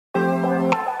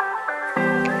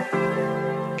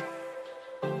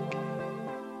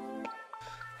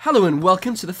Hello and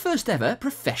welcome to the first ever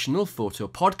professional photo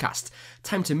podcast.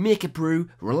 Time to make a brew,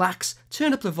 relax,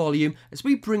 turn up the volume as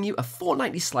we bring you a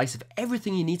fortnightly slice of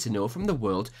everything you need to know from the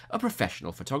world of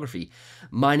professional photography.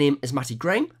 My name is Matty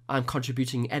Graham, I'm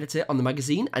contributing editor on the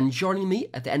magazine, and joining me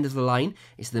at the end of the line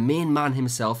is the main man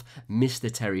himself,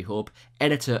 Mr. Terry Hope,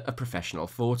 editor of Professional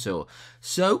Photo.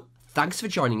 So, thanks for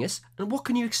joining us, and what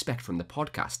can you expect from the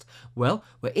podcast? Well,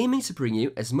 we're aiming to bring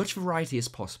you as much variety as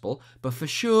possible, but for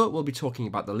sure we'll be talking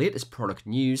about the latest product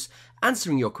news,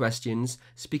 answering your questions,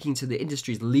 speaking to the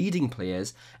industry's leading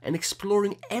players, and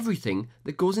exploring everything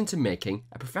that goes into making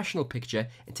a professional picture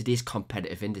in today's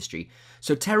competitive industry.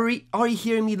 So Terry, are you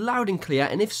hearing me loud and clear?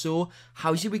 And if so,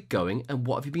 how's your week going, and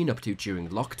what have you been up to during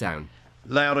lockdown?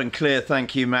 Loud and clear,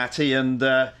 thank you, Matty, and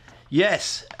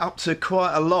yes, up to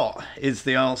quite a lot is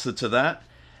the answer to that.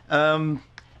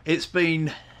 It's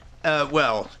been,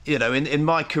 well, you know, in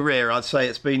my career, I'd say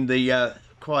it's been the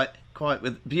quite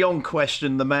with beyond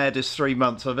question the maddest 3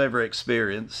 months I've ever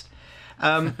experienced,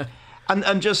 and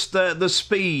just the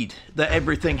speed that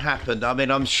everything happened. I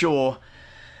mean, I'm sure,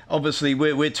 obviously,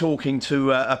 we're talking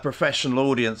to a professional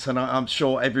audience, and I'm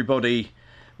sure everybody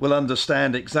will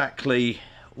understand exactly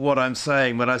what I'm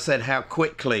saying when I said how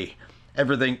quickly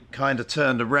everything kind of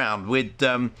turned around. We'd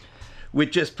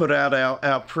just put out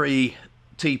our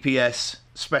pre-TPS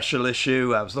special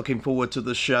issue. I was looking forward to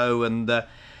the show, and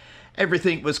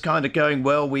everything was kind of going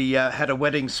well. We had a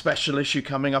wedding special issue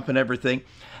coming up and everything.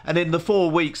 And in the 4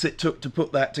 weeks it took to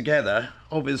put that together,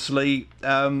 obviously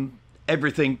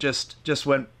everything just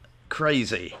went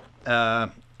crazy.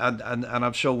 And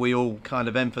I'm sure we all kind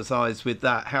of emphasise with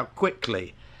that how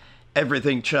quickly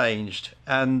everything changed.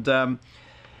 And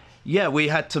yeah, we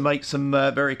had to make some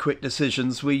very quick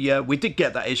decisions. We did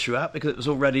get that issue out because it was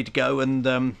all ready to go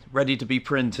and ready to be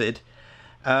printed.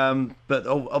 But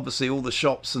obviously all the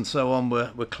shops and so on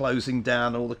were closing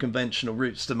down. All the conventional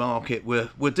routes to market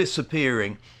were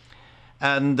disappearing.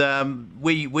 And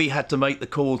we had to make the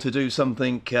call to do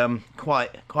something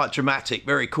quite dramatic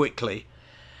very quickly.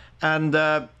 And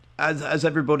as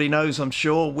everybody knows, I'm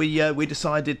sure, we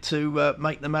decided to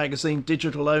make the magazine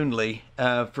digital only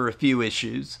for a few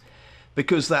issues,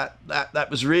 because that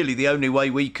was really the only way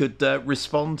we could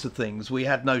respond to things. We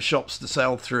had no shops to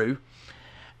sell through,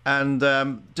 and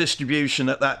distribution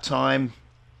at that time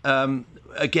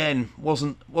again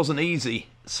wasn't easy.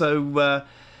 So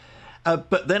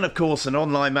but then of course an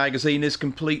online magazine is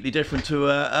completely different to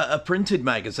a printed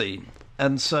magazine,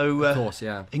 and so of course,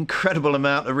 yeah, incredible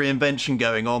amount of reinvention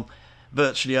going on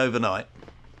virtually overnight.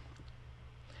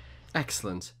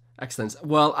 Excellent.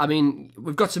 Well, I mean,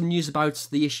 we've got some news about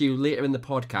the issue later in the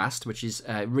podcast, which is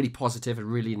really positive and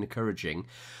really encouraging.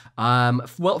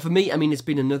 Well, for me, I mean, it's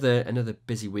been another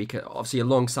busy week. Obviously,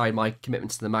 alongside my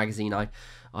commitment to the magazine,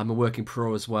 I'm a working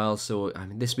pro as well. So, I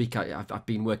mean, this week I've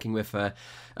been working with a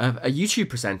YouTube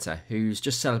presenter who's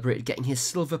just celebrated getting his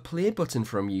silver play button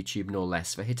from YouTube, no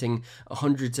less, for hitting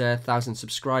 100,000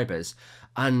 subscribers.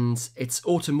 And it's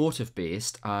automotive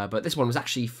based, but this one was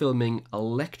actually filming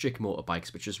electric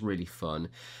motorbikes, which was really fun.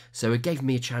 So it gave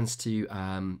me a chance to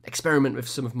experiment with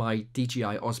some of my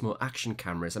DJI Osmo action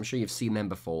cameras. I'm sure you've seen them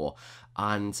before,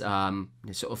 and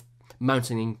sort of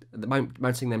mounting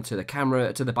them to the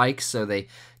camera, to the bikes, so they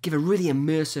give a really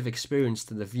immersive experience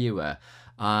to the viewer.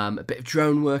 A bit of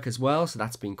drone work as well, so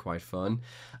that's been quite fun.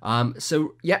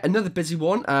 So yeah, another busy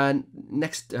one.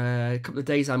 Next couple of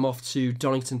days I'm off to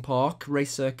Donington Park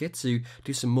race circuit to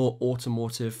do some more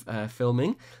automotive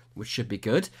filming, which should be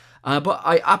good. But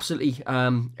I absolutely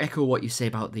echo what you say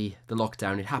about the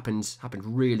lockdown. It happened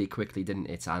really quickly, didn't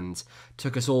it? And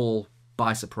took us all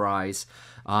by surprise.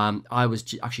 I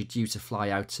was actually due to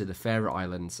fly out to the Faroe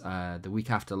Islands the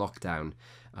week after lockdown.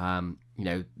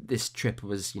 This trip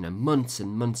was, months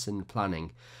and months in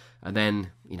planning. And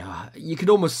then, you could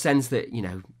almost sense that,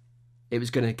 it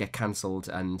was going to get cancelled,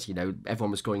 and,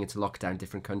 everyone was going into lockdown,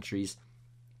 different countries.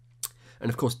 And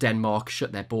of course, Denmark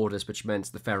shut their borders, which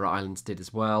meant the Faroe Islands did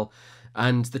as well.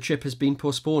 And the trip has been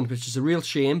postponed, which is a real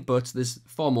shame, but there's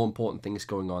far more important things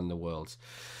going on in the world.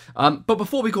 But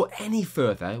before we go any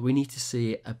further, we need to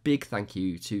say a big thank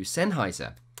you to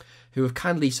Sennheiser, who have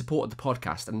kindly supported the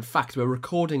podcast. And in fact, we're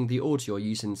recording the audio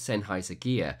using Sennheiser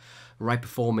gear. Right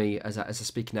before me, as I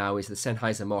speak now, is the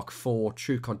Sennheiser Mark IV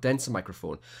True Condenser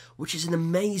microphone, which is an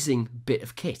amazing bit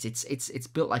of kit. It's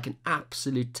built like an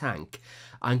absolute tank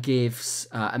and gives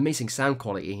amazing sound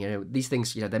quality. These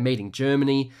things, they're made in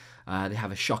Germany. They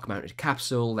have a shock-mounted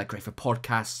capsule. They're great for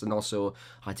podcasts, and also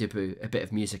I do a bit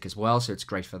of music as well, so it's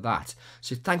great for that.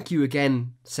 So thank you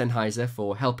again, Sennheiser,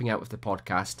 for helping out with the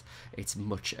podcast. It's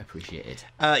much appreciated.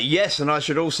 Yes, and I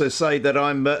should also say that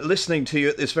I'm listening to you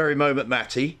at this very moment,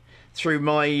 Matty, through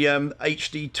my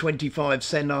HD25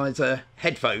 Sennheiser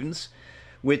headphones,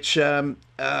 which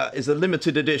is a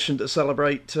limited edition to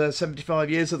celebrate 75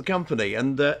 years of the company,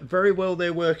 and very well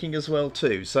they're working as well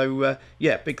too. So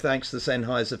yeah, big thanks to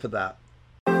Sennheiser for that.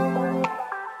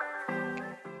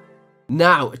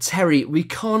 Now, Terry, we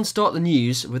can't start the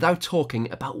news without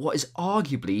talking about what is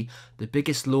arguably the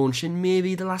biggest launch in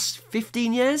maybe the last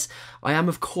 15 years. I am,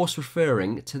 of course,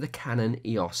 referring to the Canon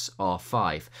EOS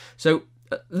R5. So,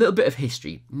 a little bit of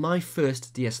history. My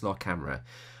first DSLR camera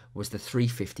was the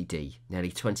 350D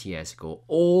nearly 20 years ago.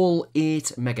 All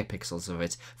 8 megapixels of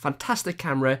it. Fantastic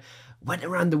camera. Went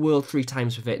around the world 3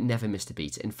 times with it, never missed a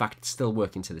beat. In fact, still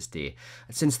working to this day.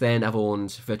 And since then, I've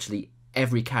owned virtually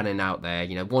every Canon out there,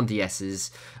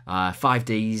 1DSs,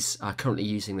 5Ds, currently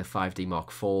using the 5D Mark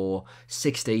IV,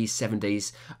 6Ds,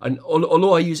 7Ds, and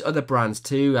although I use other brands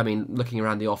too, I mean, looking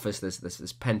around the office, there's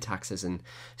Pentaxes and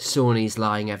Sonys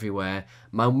lying everywhere.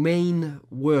 My main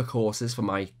workhorses for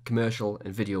my commercial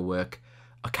and video work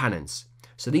are Canons.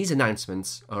 So these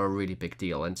announcements are a really big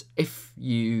deal, and if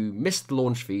you missed the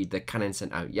launch feed that Canon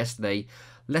sent out yesterday,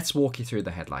 let's walk you through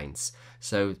the headlines.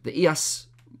 So the EOS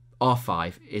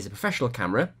R5 is a professional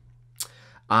camera,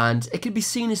 and it can be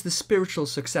seen as the spiritual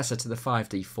successor to the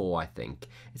 5D4, I think.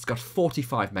 It's got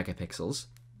 45 megapixels,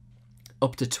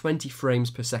 up to 20 frames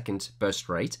per second burst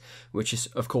rate, which is,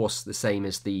 of course, the same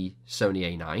as the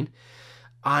Sony A9.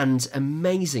 And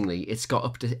amazingly, it's got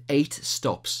up to 8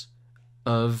 stops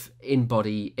of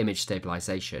in-body image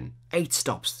stabilization. 8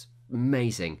 stops.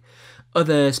 Amazing.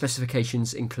 Other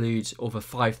specifications include over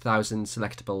 5,000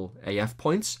 selectable AF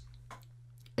points,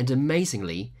 and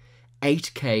amazingly,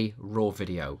 8K raw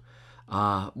video.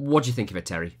 What do you think of it,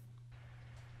 Terry?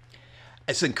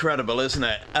 It's incredible, isn't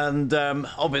it? And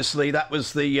obviously, that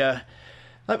was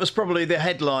probably the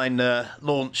headline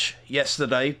launch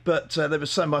yesterday. But there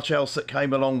was so much else that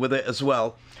came along with it as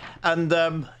well. And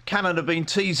Canon have been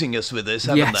teasing us with this,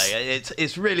 haven't they?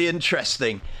 It's really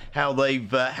interesting how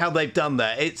they've done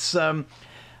that. It's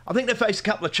I think they faced a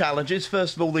couple of challenges.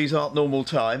 First of all, these aren't normal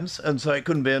times, and so it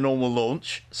couldn't be a normal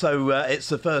launch. So it's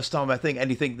the first time I think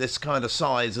anything this kind of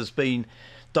size has been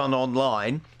done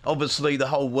online. Obviously, the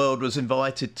whole world was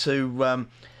invited to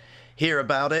hear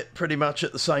about it pretty much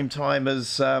at the same time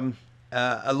as a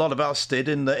lot of us did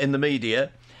in the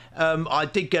media. I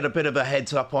did get a bit of a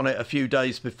heads up on it a few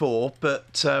days before,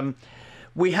 but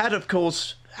we had, of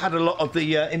course, had a lot of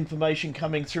the information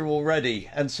coming through already,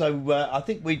 and so I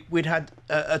think we'd had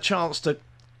a chance to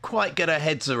quite get our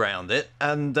heads around it,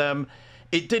 and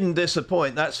it didn't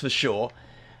disappoint, that's for sure.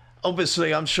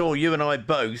 Obviously, I'm sure you and I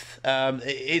both,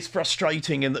 it's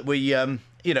frustrating in that we, a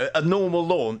normal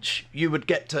launch, you would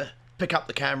get to pick up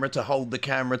the camera, to hold the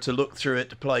camera, to look through it,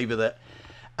 to play with it.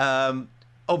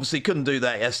 Obviously couldn't do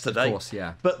that yesterday. Of course,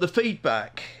 yeah. But the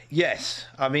feedback, yes.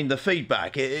 I mean, the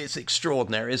feedback, it's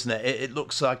extraordinary, isn't it? It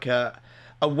looks like a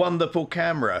wonderful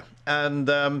camera. And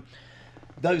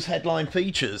those headline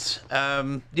features,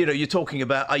 you're talking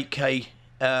about 8K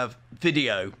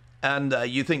video. And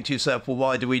you think to yourself, well,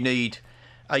 why do we need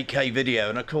 8K video?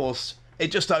 And, of course,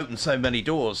 it just opens so many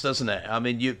doors, doesn't it? I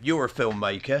mean, you're a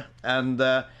filmmaker,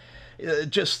 and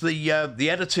just the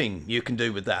editing you can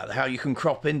do with that, how you can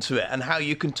crop into it, and how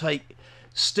you can take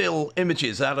still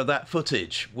images out of that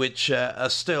footage, which are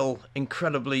still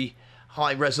incredibly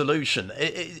high resolution.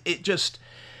 It just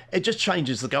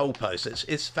changes the goalposts.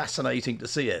 It's fascinating to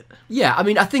see it. Yeah, I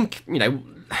mean, I think,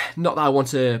 not that I want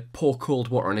to pour cold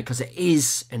water on it, because it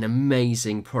is an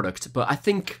amazing product, but I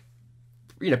think,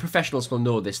 professionals will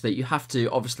know this, that you have to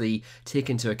obviously take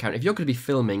into account, if you're going to be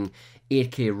filming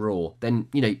 8K RAW, then,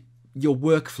 your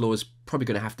workflow is probably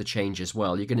going to have to change as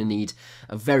well. You're going to need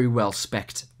a very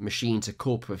well-spec'd machine to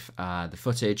cope with the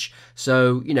footage.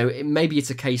 So, maybe it's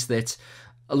a case that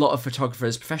a lot of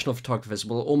photographers, professional photographers,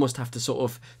 will almost have to sort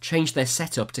of change their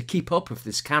setup to keep up with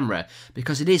this camera,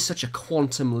 because it is such a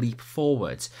quantum leap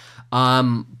forward.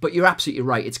 But you're absolutely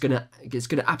right. It's gonna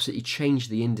absolutely change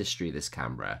the industry, this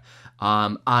camera.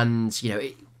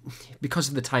 Because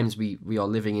of the times we are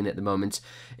living in at the moment,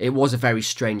 it was a very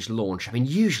strange launch. I mean,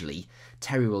 usually,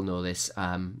 Terry will know this,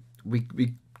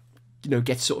 we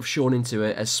gets sort of shown into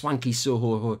a swanky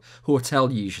Soho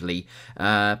hotel usually,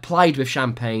 plied with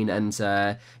champagne and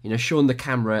shown the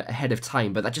camera ahead of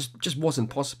time, but that just wasn't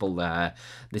possible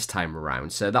this time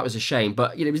around. So that was a shame.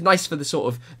 But it was nice for the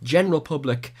sort of general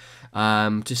public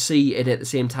to see it at the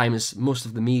same time as most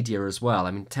of the media as well.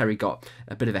 I mean, Terry got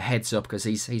a bit of a heads up because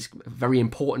he's very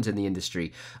important in the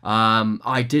industry.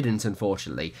 I didn't,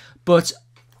 unfortunately, but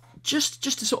just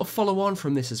to sort of follow on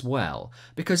from this as well,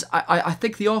 because I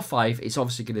think the R5 is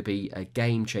obviously going to be a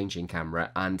game-changing camera,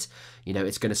 and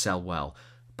it's going to sell well.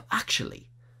 But actually,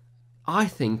 I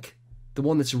think the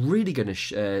one that's really going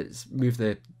to move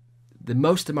the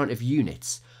most amount of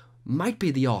units might be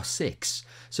the R6.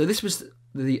 So this was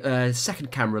the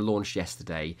second camera launched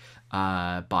yesterday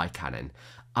by Canon,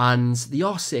 and the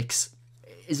R6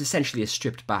 is essentially a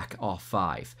stripped back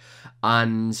R5,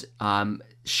 and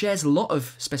shares a lot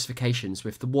of specifications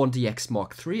with the 1DX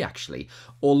Mark III actually,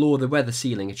 although the weather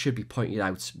sealing, it should be pointed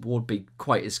out, won't be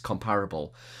quite as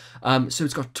comparable. So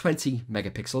it's got 20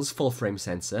 megapixels, full frame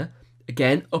sensor,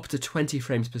 again up to 20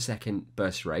 frames per second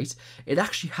burst rate. It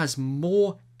actually has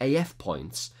more AF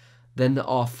points than the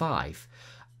R5,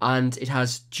 and it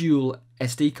has dual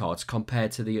SD cards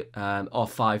compared to the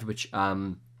R5, which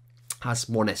has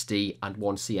one SD and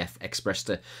one CF Express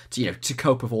to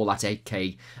cope with all that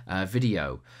 8K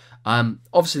video.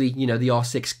 Obviously, the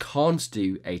R6 can't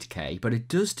do 8K, but it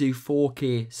does do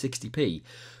 4K 60p,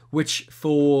 which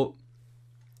for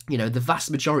the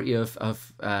vast majority of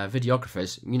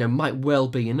videographers, might well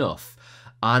be enough.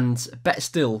 And better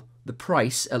still, the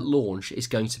price at launch is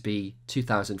going to be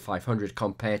 $2,500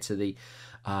 compared to the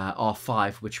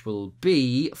R5, which will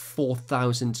be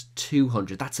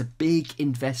 $4,200. That's a big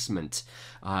investment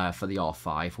for the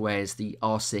R5, whereas the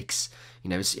R6,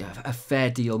 is a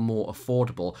fair deal more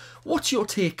affordable. What's your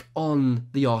take on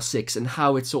the R6 and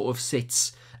how it sort of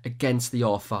sits against the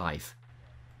R5?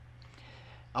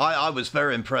 I was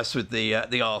very impressed with the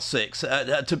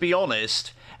R6. To be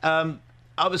honest, I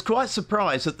was quite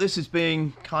surprised that this is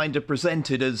being kind of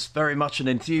presented as very much an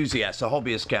enthusiast, a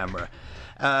hobbyist camera.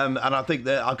 And I think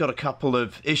that I've got a couple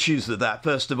of issues with that.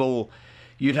 First of all,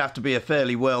 you'd have to be a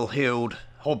fairly well-heeled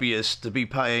hobbyist to be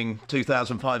paying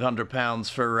 £2,500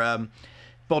 for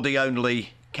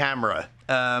body-only camera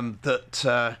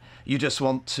that you just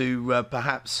want to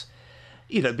perhaps,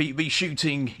 be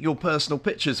shooting your personal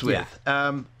pictures with.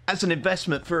 Yeah. As an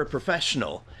investment for a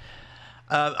professional,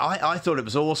 I thought it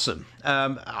was awesome.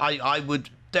 I would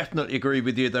definitely agree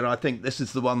with you that I think this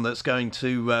is the one that's going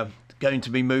to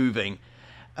be moving.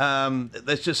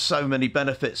 There's just so many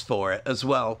benefits for it as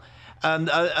well, and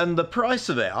the price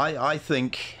of it, I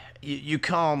think you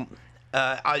can't.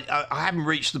 I haven't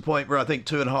reached the point where I think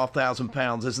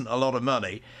 £2,500 isn't a lot of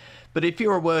money, but if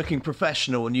you're a working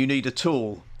professional and you need a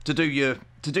tool to do your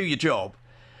job,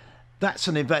 that's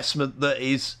an investment that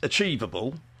is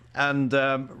achievable and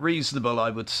reasonable, I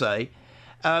would say.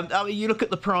 I mean, you look at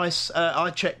the price.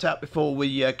 I checked out before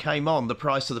we came on the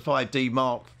price of the 5D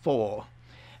Mark IV.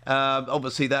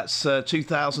 Obviously, that's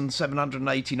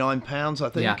 £2,789, I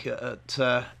think. Yeah.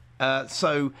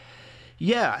 So,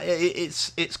 yeah,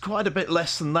 it's quite a bit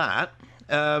less than that.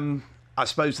 I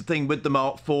suppose the thing with the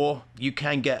Mark IV, you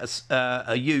can get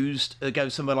a used, go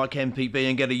somewhere like MPB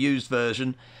and get a used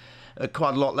version,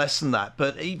 quite a lot less than that.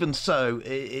 But even so,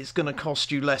 it's going to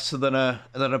cost you less than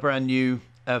a brand new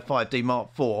 5D Mark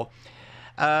IV.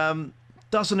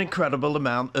 Does an incredible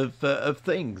amount of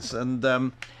things,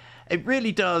 and it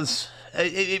really does.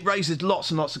 It raises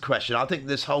lots and lots of questions. I think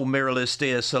this whole mirrorless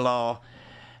DSLR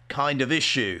kind of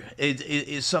issue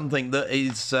is something that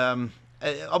is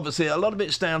obviously a lot of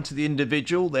it's down to the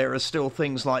individual. There are still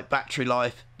things like battery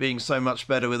life being so much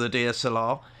better with a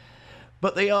DSLR,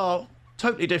 but they are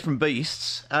totally different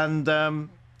beasts. And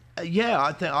yeah,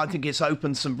 I think it's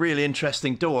opened some really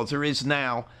interesting doors. There is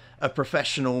now a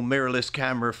professional mirrorless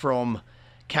camera from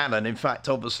Canon. In fact,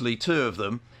 obviously two of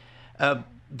them.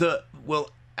 That will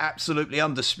absolutely,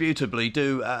 undisputably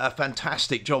do a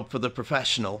fantastic job for the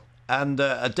professional, and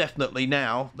definitely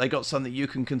now they got something you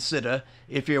can consider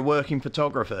if you're a working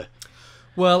photographer.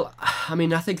 Well, I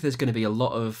mean, I think there's going to be a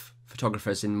lot of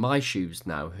photographers in my shoes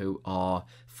now who are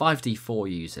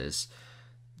 5D4 users.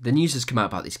 The news has come out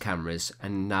about these cameras,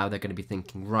 and now they're going to be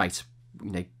thinking, right,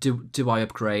 do I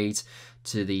upgrade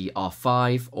to the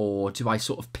R5, or do I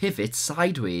sort of pivot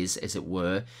sideways, as it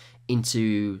were,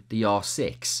 into the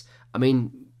R6? I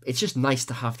mean, it's just nice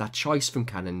to have that choice from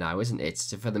Canon now, isn't it?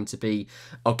 For them to be,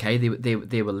 okay,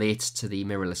 they were late to the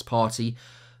mirrorless party,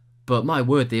 but my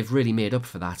word, they've really made up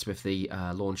for that with the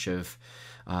launch of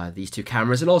these two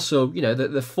cameras, and also,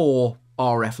 the four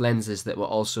RF lenses that were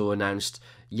also announced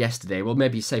yesterday. We'll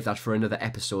maybe save that for another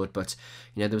episode, but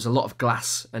there was a lot of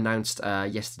glass announced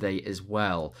yesterday as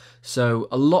well. So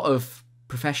a lot of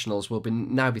professionals will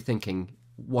now be thinking,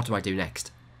 what do I do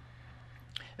next?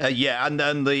 Yeah, and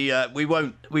then we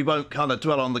won't kind of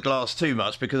dwell on the glass too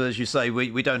much because, as you say,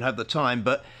 we don't have the time.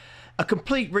 But a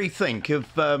complete rethink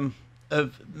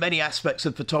of many aspects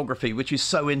of photography, which is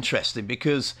so interesting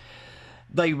because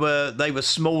they were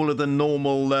smaller than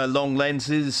normal long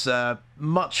lenses,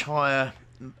 much higher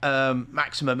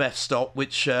maximum f-stop,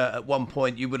 which at one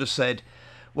point you would have said,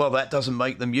 well, that doesn't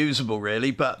make them usable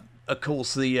really. But of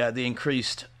course, the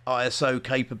increased ISO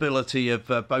capability of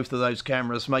both of those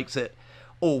cameras makes it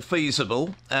all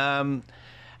feasible. And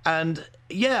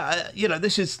yeah,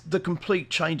 this is the complete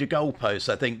change of goalposts,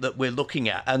 I think, that we're looking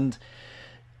at. And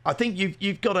I think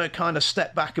you've got to kind of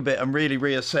step back a bit and really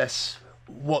reassess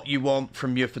what you want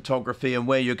from your photography and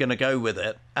where you're going to go with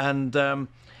it. And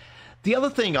the other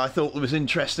thing I thought was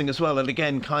interesting as well, and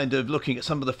again, kind of looking at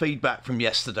some of the feedback from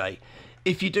yesterday,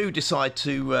 if you do decide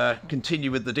to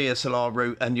continue with the DSLR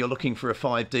route and you're looking for a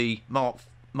 5D Mark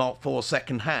IV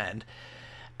second hand,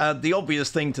 the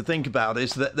obvious thing to think about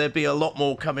is that there'd be a lot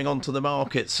more coming onto the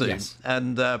market soon. Yes.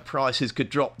 And prices could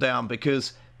drop down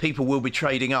because people will be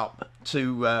trading up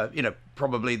to,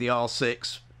 probably the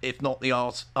R6, if not the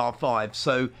R5.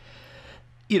 So,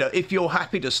 if you're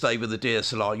happy to stay with the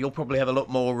DSLR, you'll probably have a lot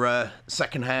more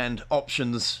second-hand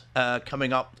options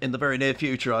coming up in the very near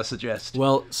future, I suggest.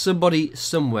 Well, somebody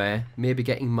somewhere may be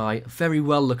getting my very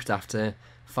well looked after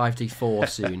 5D4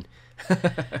 soon.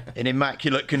 In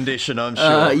immaculate condition, I'm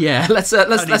sure. Yeah, let's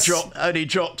only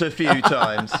dropped a few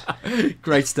times.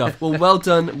 Great stuff. Well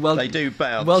done. They do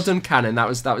bounce. Well done, Canon. That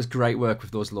was great work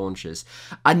with those launches.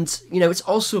 And it's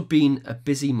also been a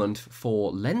busy month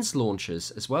for lens launches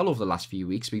as well over the last few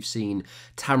weeks. We've seen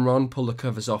Tamron pull the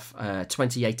covers off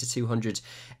 28 to 200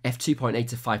 f2.8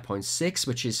 to 5.6,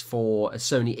 which is for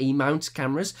Sony E-mount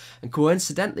cameras, and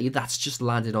coincidentally, that's just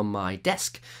landed on my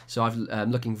desk. So I'm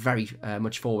looking very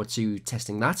much forward to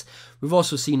testing that. We've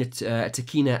also seen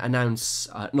Takina announce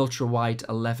an ultra-wide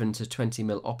 11 to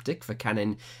 20mm optic for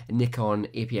Canon and Nikon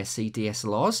APS-C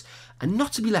DSLRs, and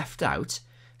not to be left out,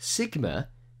 Sigma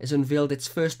has unveiled its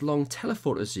first long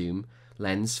telephoto zoom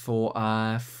lens for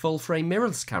full-frame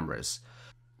mirrorless cameras.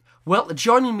 Well,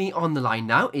 joining me on the line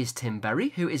now is Tim Berry,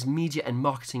 who is Media and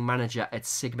Marketing Manager at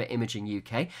Sigma Imaging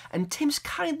UK, and Tim's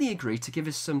kindly agreed to give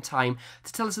us some time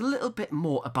to tell us a little bit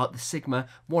more about the Sigma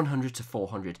 100 to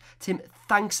 400. Tim,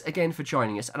 thanks again for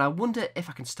joining us, and I wonder if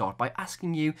I can start by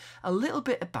asking you a little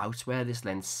bit about where this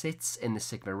lens sits in the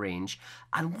Sigma range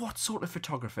and what sort of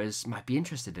photographers might be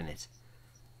interested in it.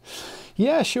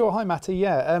 Yeah, sure. Hi, Matty.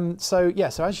 Yeah. So as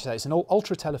you say, it's an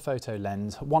ultra telephoto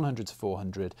lens, 100 to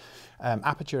 400,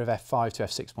 aperture of f5 to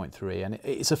f6.3, and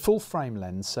it's a full frame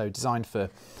lens, so designed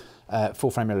for full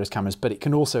frame mirrorless cameras, but it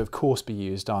can also, of course, be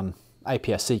used on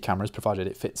APS-C cameras, provided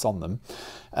it fits on them.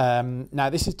 Now,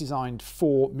 this is designed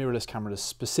for mirrorless cameras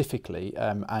specifically,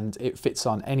 and it fits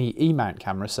on any E-mount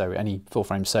camera, so any full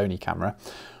frame Sony camera,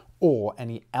 or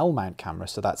any L-mount camera,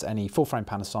 so that's any full frame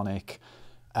Panasonic,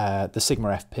 the Sigma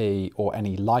FP, or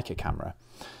any Leica camera.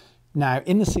 Now,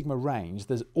 in the Sigma range,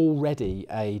 there's already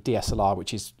a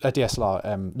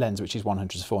DSLR, lens, which is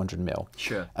 100 to 400mm.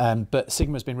 Sure. But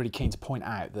Sigma's been really keen to point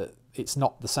out that it's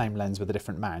not the same lens with a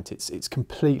different mount. It's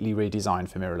completely redesigned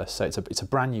for mirrorless. So it's a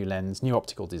brand new lens, new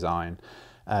optical design,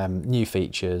 new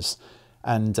features.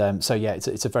 And so yeah,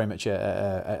 it's a very much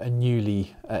a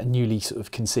newly sort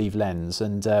of conceived lens,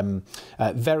 and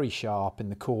very sharp in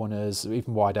the corners,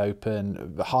 even wide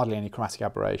open, hardly any chromatic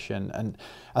aberration, and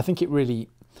I think it really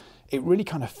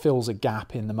kind of fills a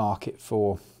gap in the market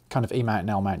for kind of E-mount and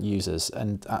L-mount users,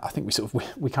 and I think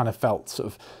we kind of felt sort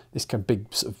of this kind of big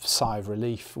sort of sigh of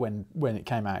relief when it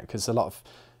came out, because a lot of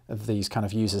these kind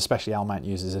of users, especially L-mount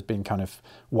users, have been kind of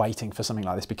waiting for something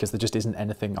like this because there just isn't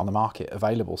anything on the market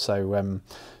available. So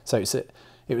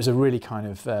it was a really kind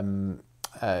of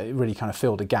it really kind of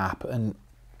filled a gap. And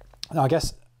I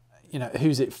guess,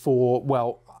 who's it for?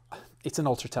 Well, it's an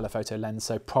ultra telephoto lens,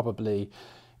 so probably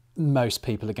most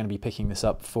people are going to be picking this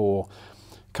up for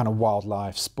kind of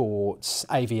wildlife, sports,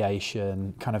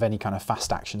 aviation, kind of any kind of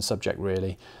fast action subject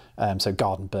really. So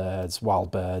garden birds,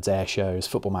 wild birds, air shows,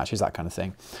 football matches, that kind of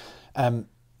thing.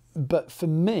 But for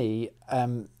me,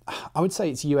 I would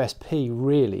say its USP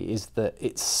really is that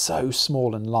it's so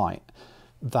small and light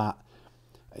that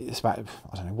it's about,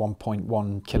 I don't know,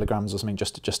 1.1 kilograms or something,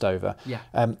 just over. Yeah.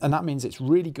 And that means it's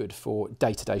really good for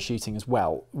day-to-day shooting as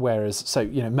well. Whereas, so,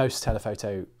 you know, most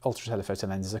ultra telephoto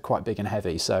lenses are quite big and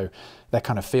heavy, so they're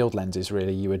kind of field lenses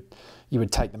really. You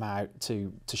would take them out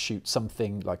to shoot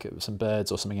something like some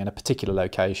birds or something in a particular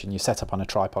location. You set up on a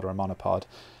tripod or a monopod,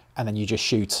 and then you just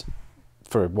shoot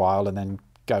for a while and then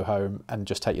go home and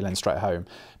just take your lens straight home.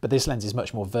 But this lens is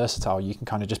much more versatile. You can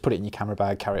kind of just put it in your camera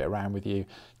bag, carry it around with you,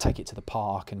 take it to the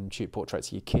park and shoot portraits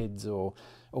of your kids or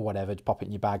whatever, pop it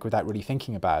in your bag without really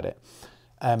thinking about it.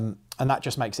 And that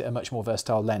just makes it a much more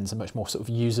versatile lens and much more sort of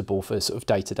usable for sort of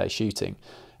day-to-day shooting.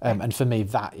 And for me,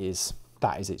 that is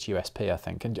its USP, I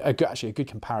think. And actually a good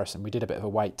comparison, we did a bit of a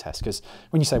weight test, because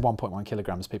when you say 1.1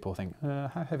 kilograms, people think,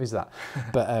 how heavy is that?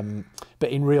 But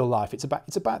in real life, it's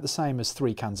about the same as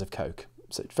 3 cans of Coke.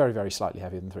 So it's very, very slightly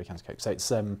heavier than 3 cans of Coke. So it's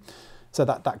so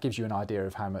that gives you an idea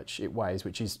of how much it weighs,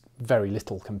 which is very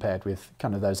little compared with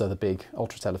kind of those other big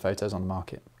ultra telephotos on the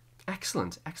market.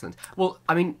 Excellent, excellent. Well,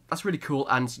 I mean, that's really cool.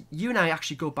 And you and I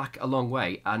actually go back a long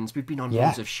way, and we've been on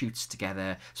loads of shoots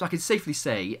together. So I can safely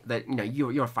say that, you know,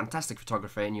 you're a fantastic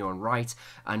photographer in your own right,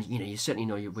 and, you know, you certainly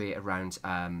know your way around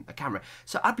a camera.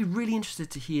 So I'd be really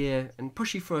interested to hear and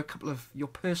push you for a couple of your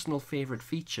personal favourite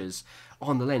features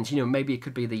on the lens. You know, maybe it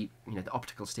could be the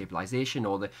optical stabilization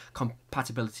or the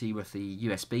compatibility with the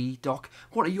USB dock.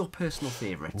 What are your personal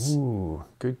favourites? Ooh,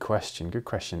 good question. Good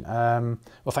question.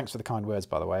 Well, thanks for the kind words,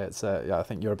 by the way. It's I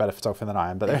think you're a better photographer than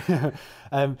I am. But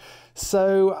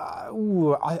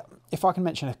if I can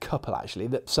mention a couple actually,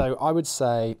 so I would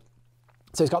say.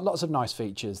 So it's got lots of nice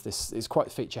features. This is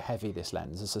quite feature heavy, this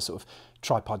lens. It's a sort of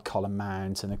tripod column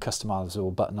mount and a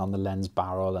customizable button on the lens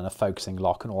barrel and a focusing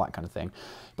lock and all that kind of thing.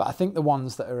 But I think the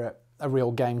ones that are a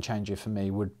real game changer for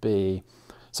me would be,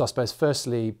 so I suppose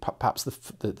firstly, perhaps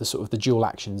the sort of the dual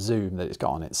action zoom that it's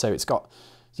got on it. So it's got,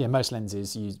 most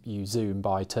lenses you zoom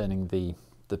by turning the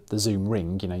zoom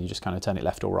ring, you just kind of turn it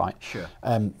left or right. Sure.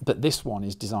 But this one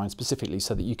is designed specifically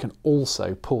so that you can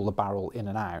also pull the barrel in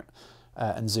and out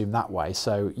and zoom that way.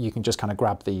 So you can just kind of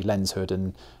grab the lens hood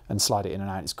and slide it in and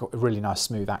out. It's got a really nice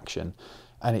smooth action,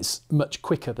 and it's much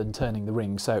quicker than turning the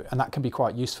ring. And that can be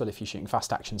quite useful if you're shooting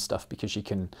fast action stuff, because you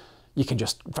can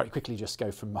just very quickly just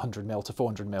go from 100mm to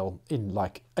 400mm in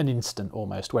like an instant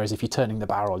almost. Whereas if you're turning the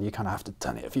barrel, you kind of have to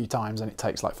turn it a few times and it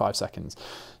takes like 5 seconds.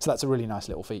 So that's a really nice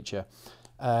little feature.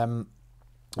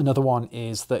 Another one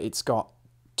is that it's got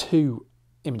 2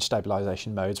 image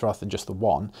stabilization modes rather than just the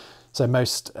one. So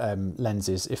most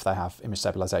lenses, if they have image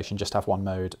stabilization, just have one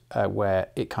mode where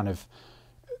it kind of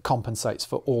compensates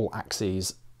for all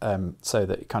axes, so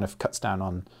that it kind of cuts down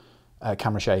on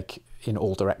camera shake in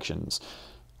all directions.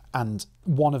 And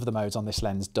one of the modes on this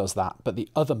lens does that, but the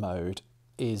other mode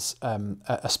is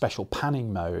a special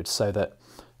panning mode, so that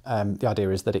the idea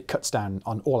is that it cuts down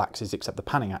on all axes except the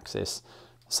panning axis,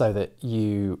 so that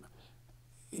you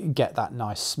get that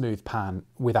nice smooth pan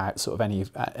without sort of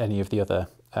any of the other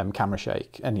camera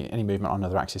shake, any movement on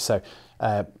other axes. So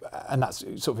and that's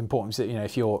sort of important. So,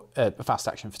 if you're a fast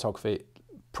action photographer,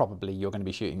 probably you're going to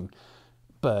be shooting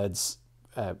birds,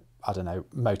 I don't know,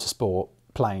 motorsport,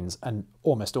 planes, and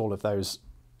almost all of those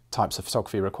types of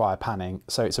photography require panning.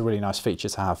 So it's a really nice feature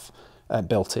to have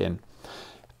built in.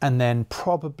 And then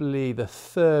probably the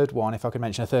third one, if I could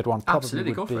mention a third one, probably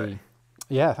Absolutely, would go be. for it.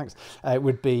 Yeah, thanks. It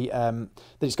would be that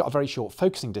it's got a very short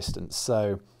focusing distance.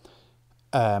 So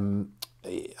when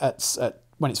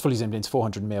it's fully zoomed into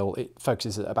 400mm, it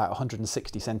focuses at about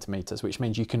 160 centimeters, which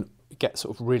means you can get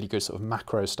sort of really good sort of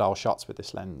macro style shots with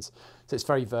this lens. So it's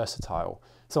very versatile.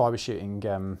 So I was shooting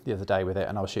the other day with it,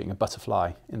 and I was shooting a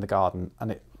butterfly in the garden,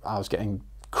 and I was getting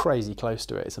crazy close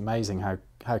to it. It's amazing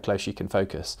how close you can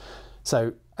focus.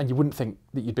 So, and you wouldn't think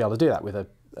that you'd be able to do that with an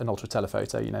ultra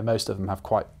telephoto. Most of them have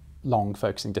quite long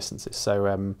focusing distances. So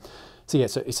yeah,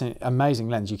 so it's an amazing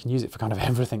lens. You can use it for kind of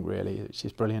everything really, which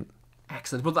is brilliant.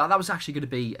 Excellent. Well, that was actually going to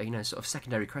be sort of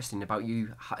secondary question about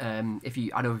you. I know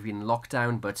we've been in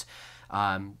lockdown, but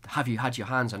have you had your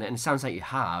hands on it? And it sounds like you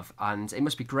have, and it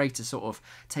must be great to sort of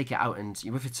take it out and,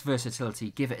 with its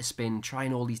versatility, give it a spin,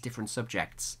 trying all these different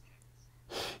subjects.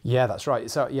 Yeah, that's right.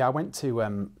 So yeah, I went to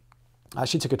I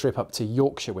actually took a trip up to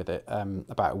Yorkshire with it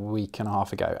about a week and a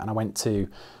half ago, and I went to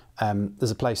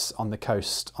there's a place on the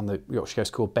coast, on the Yorkshire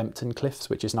coast, called Bempton Cliffs,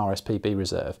 which is an RSPB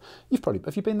reserve.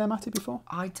 Have you been there, Matty, before?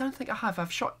 I don't think I have.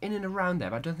 I've shot in and around there,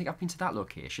 but I don't think I've been to that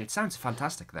location. It sounds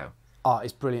fantastic, though.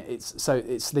 It's brilliant.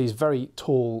 It's these very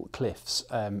tall cliffs,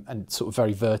 and sort of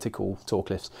very vertical tall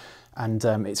cliffs, and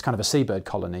it's kind of a seabird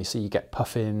colony. So you get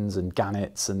puffins and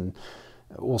gannets and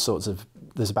all sorts of.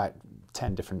 There's about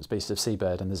 10 different species of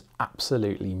seabird, and there's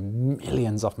absolutely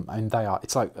millions of them. And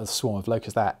it's like a swarm of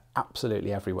locusts. They're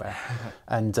absolutely everywhere.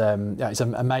 And yeah, it's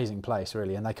an amazing place,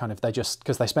 really. And they just,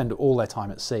 because they spend all their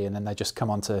time at sea, and then they just come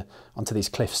onto these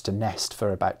cliffs to nest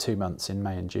for about 2 months in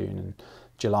May and June and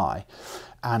July.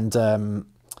 And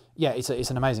yeah, it's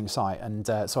an amazing sight, and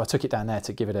so I took it down there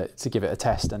to give it a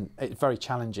test, and it's very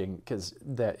challenging because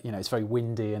it's very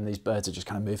windy and these birds are just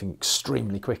kind of moving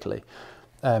extremely quickly.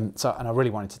 And I really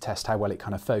wanted to test how well it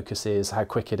kind of focuses, how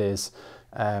quick it is,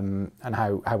 and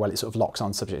how well it sort of locks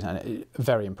on subjects. And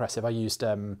very impressive. I used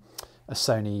a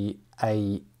Sony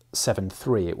A7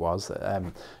 III it was,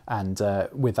 and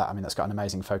with that, I mean, that's got an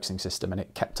amazing focusing system, and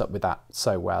it kept up with that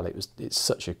so well. It's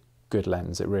such a good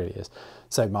lens, it really is.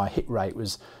 So my hit rate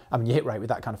was, I mean, your hit rate with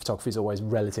that kind of photography is always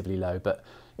relatively low, but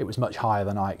it was much higher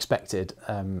than I expected.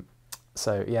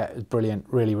 So yeah, it was brilliant.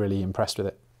 Really, really impressed with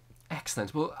it.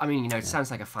 Excellent. Well, I mean, it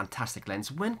sounds like a fantastic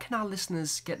lens. When can our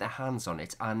listeners get their hands on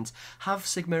it, and have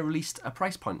Sigma released a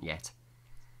price point yet?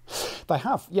 They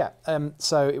have, yeah.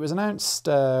 So it was announced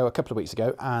a couple of weeks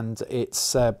ago, and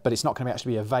but it's not going to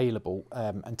actually be available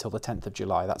until the 10th of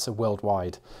July. That's a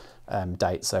worldwide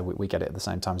date, so we get it at the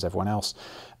same time as everyone else.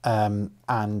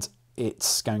 And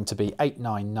it's going to be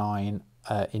 $899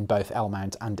 in both L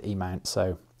mount and E mount.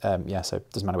 So yeah, so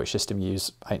it doesn't matter which system you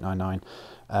use,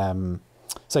 $899.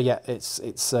 So yeah,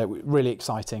 it's really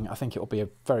exciting. I think it will be a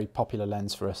very popular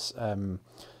lens for us.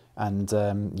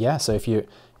 Yeah, so if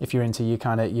you're into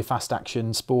your fast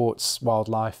action, sports,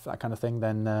 wildlife, that kind of thing,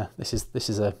 then this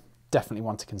is a definitely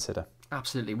one to consider.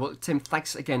 Absolutely. Well, Tim,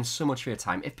 thanks again so much for your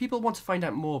time. If people want to find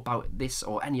out more about this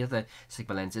or any other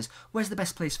Sigma lenses, where's the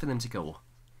best place for them to go?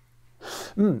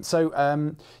 So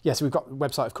we've got a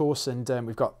website, of course, and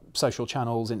we've got social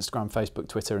channels, Instagram, Facebook,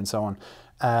 Twitter, and so on.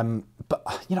 But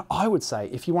I would say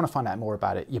if you want to find out more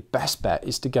about it, your best bet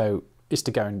is to go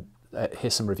and hear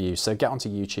some reviews. So get onto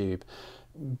YouTube,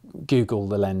 Google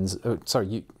the lens.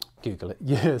 Google it.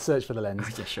 Yeah, search for the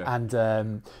lens. Yeah, sure.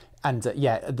 And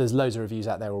yeah, there's loads of reviews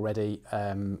out there already.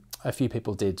 A few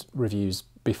people did reviews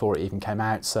before it even came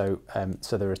out, so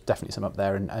there are definitely some up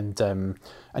there, and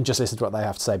just listen to what they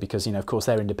have to say, because of course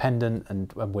they're independent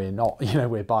and we're not,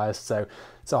 we're biased. So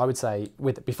I would say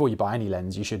before you buy any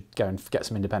lens, you should go and get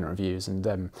some independent reviews,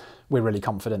 and we're really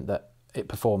confident that it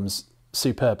performs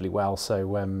superbly well.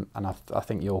 So and I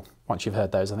think once you've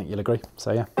heard those, I think you'll agree.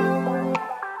 So yeah.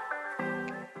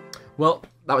 Well,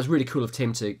 that was really cool of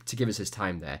Tim to give us his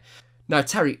time there. Now,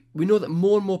 Terry, we know that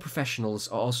more and more professionals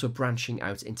are also branching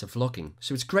out into vlogging,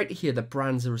 so it's great to hear that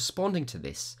brands are responding to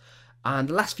this. And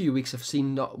the last few weeks have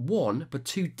seen not one, but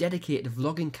two dedicated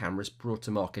vlogging cameras brought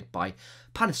to market by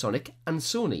Panasonic and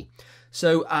Sony.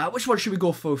 So, which one should we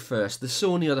go for first, the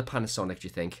Sony or the Panasonic, do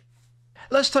you think?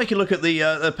 Let's take a look at the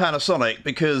Panasonic,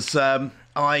 because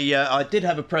I did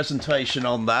have a presentation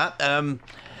on that.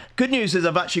 Good news is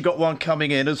I've actually got one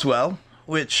coming in as well,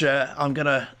 which I'm going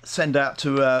to send out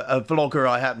to a vlogger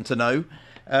I happen to know,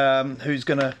 who's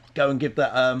going to go and give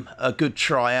that a good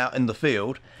try out in the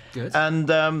field. Good.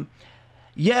 And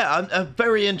yeah,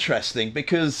 very interesting,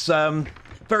 because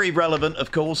very relevant,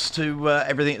 of course, to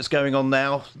everything that's going on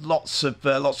now. Lots of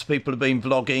people have been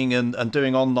vlogging and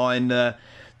doing online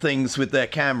things with their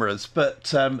cameras,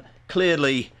 but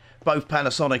clearly both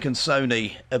Panasonic and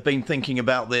Sony have been thinking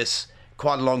about this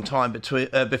quite a long time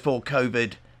before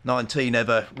COVID-19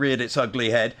 ever reared its ugly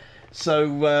head.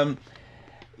 So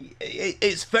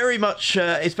it's very much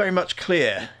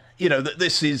clear,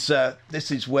 that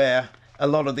this is where a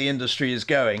lot of the industry is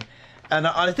going. And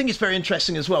I think it's very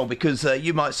interesting as well, because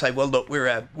you might say, well, look,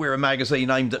 we're a magazine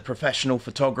aimed at professional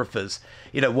photographers.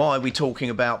 Why are we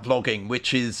talking about vlogging,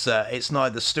 which is it's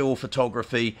neither still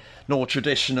photography nor a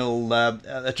traditional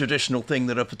thing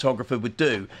that a photographer would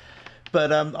do.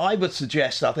 But I would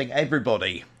suggest, I think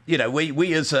everybody,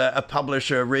 we as a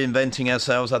publisher are reinventing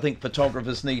ourselves. I think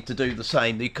photographers need to do the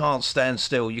same. You can't stand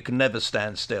still. You can never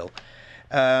stand still.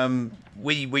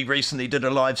 We recently did a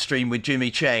live stream with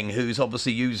Jimmy Cheng, who's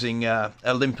obviously using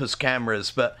Olympus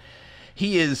cameras, but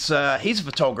he's a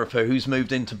photographer who's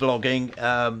moved into vlogging.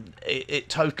 It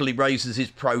totally raises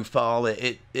his profile.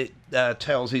 It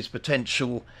tells his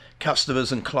potential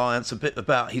customers and clients a bit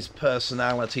about his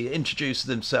personality. It introduces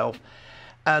himself,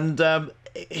 and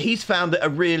he's found it a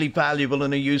really valuable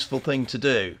and a useful thing to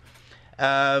do.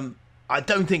 I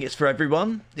don't think it's for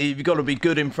everyone. You've got to be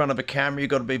good in front of a camera. You've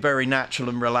got to be very natural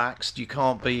and relaxed. You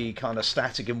can't be kind of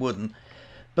static and wooden.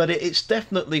 But it's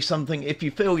definitely something, if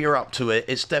you feel you're up to it,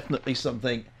 it's definitely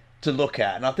something to look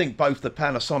at. And I think both the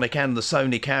Panasonic and the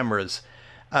Sony cameras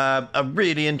are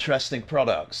really interesting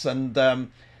products. And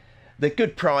they're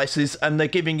good prices, and they're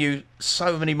giving you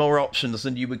so many more options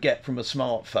than you would get from a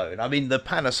smartphone. I mean, the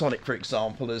Panasonic, for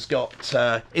example, has got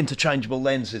interchangeable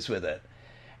lenses with it.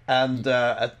 And,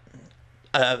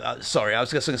 sorry, I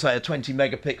was just going to say a 20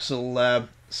 megapixel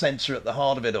sensor at the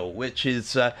heart of it all, which is...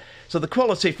 so the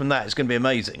quality from that is going to be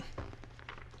amazing.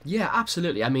 Yeah,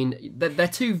 absolutely. I mean, they're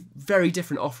two very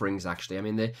different offerings, actually. I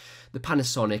mean, the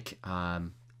Panasonic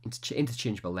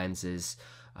interchangeable lenses,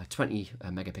 20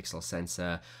 megapixel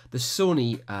sensor. The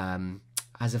Sony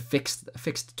has a fixed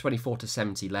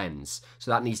 24-70 lens,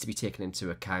 so that needs to be taken into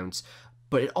account.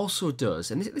 But it also does,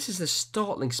 and this is a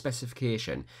startling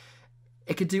specification,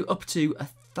 it could do up to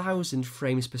 1,000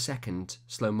 frames per second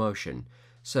slow motion.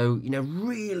 So, you know,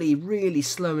 really, really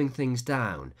slowing things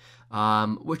down,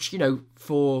 which, you know,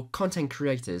 for content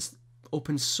creators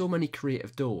opens so many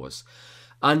creative doors.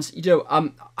 And, you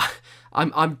know,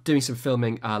 I'm doing some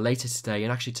filming later today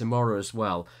and actually tomorrow as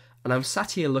well. And I'm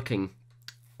sat here looking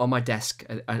on my desk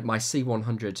at my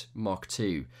C100 Mark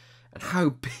II and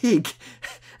how big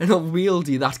and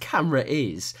unwieldy that camera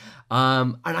is.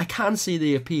 And I can see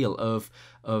the appeal of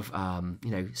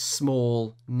you know,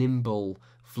 small, nimble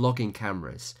vlogging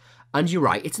cameras. And you're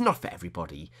right, it's not for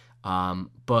everybody.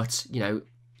 But, you know,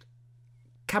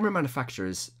 camera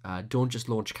manufacturers don't just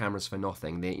launch cameras for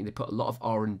nothing. They put a lot of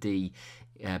R&D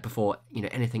before, you know,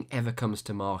 anything ever comes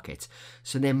to market.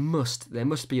 So there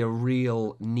must be a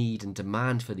real need and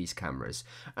demand for these cameras.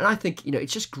 And I think, you know,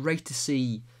 it's just great to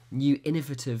see new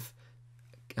innovative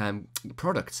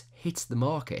products hit the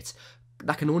market.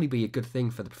 That can only be a good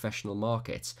thing for the professional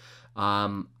market.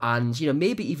 And, you know,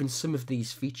 maybe even some of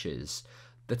these features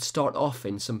that start off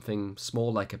in something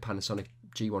small like a Panasonic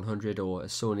G100 or a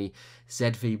Sony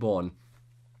ZV-1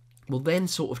 will then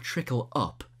sort of trickle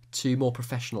up to more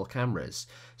professional cameras.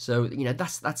 So, you know,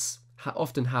 that's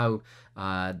often how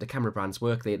the camera brands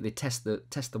work. They test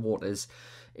the waters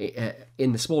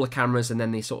in the smaller cameras, and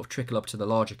then they sort of trickle up to the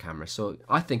larger cameras. So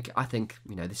I think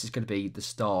you know, this is going to be the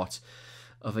start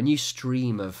of a new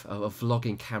stream of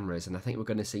vlogging cameras, and I think we're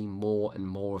going to see more and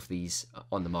more of these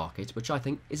on the market, which I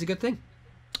think is a good thing.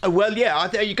 Well,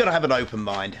 yeah, you've got to have an open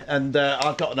mind, and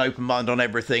I've got an open mind on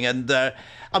everything. And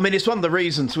I mean, it's one of the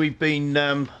reasons we've been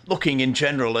looking in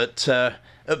general at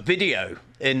video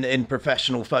in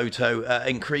professional photo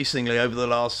increasingly over the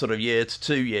last sort of year to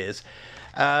 2 years.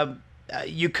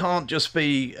 You can't just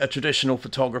be a traditional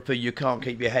photographer. You can't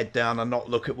keep your head down and not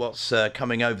look at what's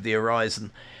coming over the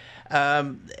horizon.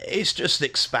 It's just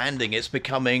expanding. It's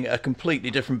becoming a completely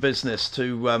different business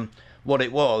to what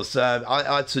it was.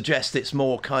 I'd suggest it's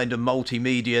more kind of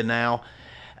multimedia now.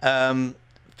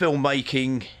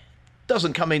 Filmmaking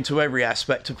doesn't come into every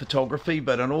aspect of photography,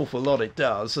 but an awful lot it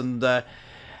does. And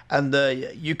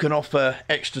you can offer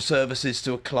extra services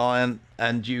to a client,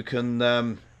 and you can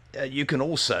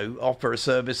also offer a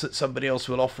service that somebody else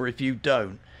will offer if you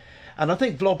don't. And I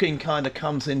think vlogging kind of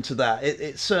comes into that.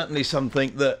 It's certainly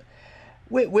something that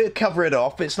we'll cover it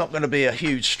off. It's not going to be a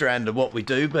huge strand of what we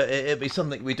do, but it'll be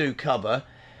something we do cover.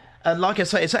 And like I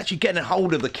say, it's actually getting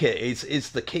hold of the kit is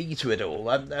the key to it all.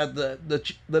 And the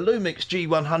Lumix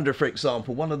G100, for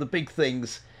example, one of the big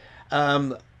things,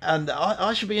 and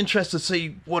I should be interested to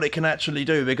see what it can actually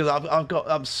do, because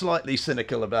I'm slightly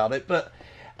cynical about it, but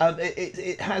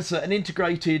it has an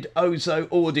integrated Ozo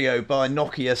audio by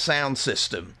Nokia sound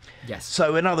system. Yes.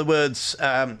 So in other words,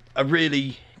 a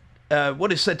really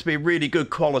what is said to be a really good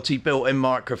quality built-in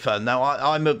microphone. Now,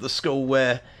 I'm of the school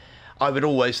where I would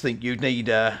always think you'd need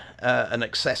an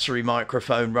accessory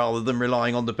microphone rather than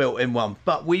relying on the built-in one.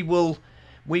 But we will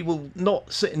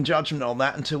not sit in judgment on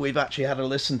that until we've actually had a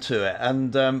listen to it.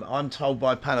 And I'm told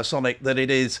by Panasonic that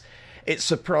it's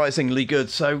surprisingly good.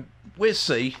 So we'll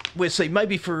see.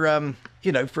 Maybe for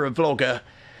you know, for a vlogger,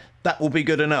 that will be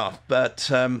good enough. But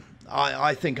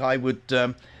I think I would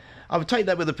take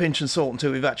that with a pinch of salt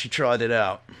until we've actually tried it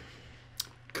out.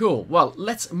 Cool. Well,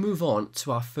 let's move on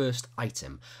to our first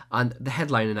item. And the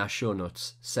headline in our show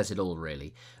notes says it all,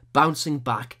 really. Bouncing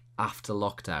back after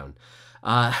lockdown.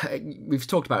 We've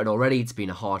talked about it already. It's been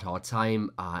a hard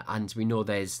time. And we know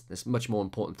there's much more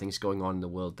important things going on in the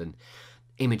world than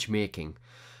image making.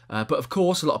 But of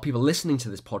course, a lot of people listening to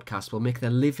this podcast will make their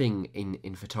living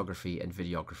in photography and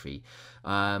videography.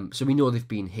 So we know they've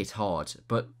been hit hard.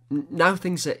 But now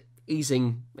things are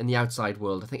easing in the outside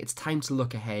world. I think it's time to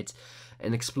look ahead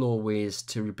and explore ways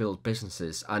to rebuild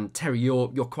businesses. And Terry, you're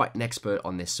quite an expert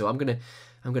on this, so I'm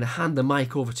gonna hand the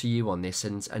mic over to you on this,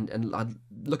 and I'm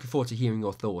looking forward to hearing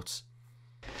your thoughts.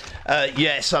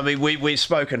 Yes, I mean we've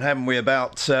spoken, haven't we,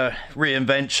 about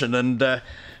reinvention, and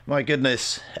my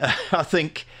goodness, I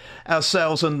think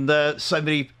ourselves and so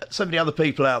many other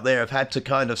people out there have had to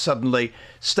kind of suddenly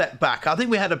step back. I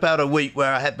think we had about a week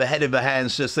where I had my head in my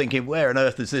hands just thinking, where on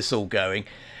earth is this all going?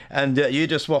 And you're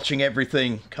just watching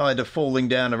everything kind of falling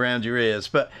down around your ears.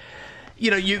 But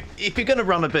if you're going to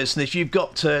run a business, you've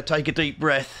got to take a deep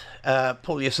breath,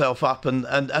 pull yourself up,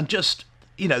 and just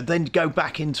then go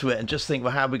back into it and just think,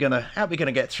 well, how are we going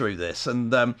to get through this?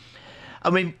 And I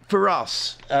mean, for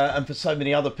us and for so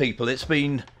many other people, it's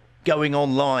been going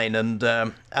online and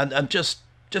just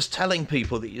telling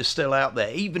people that you're still out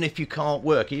there, even if you can't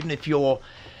work, even if you're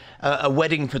a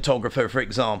wedding photographer, for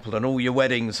example, and all your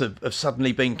weddings have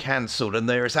suddenly been cancelled and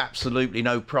there is absolutely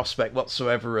no prospect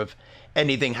whatsoever of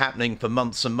anything happening for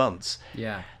months and months.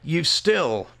 Yeah, you've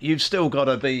still got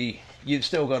to be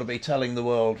telling the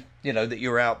world, that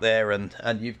you're out there,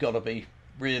 and you've got to be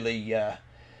really,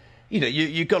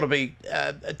 you've got to be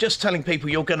just telling people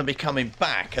you're going to be coming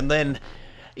back. And then,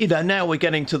 now we're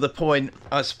getting to the point,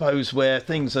 I suppose, where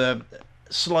things are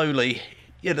slowly,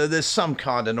 there's some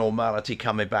kind of normality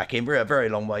coming back in. We're a very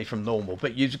long way from normal,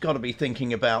 but you've got to be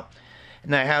thinking about,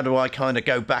 now, how do I kind of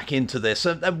go back into this?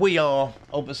 And we are,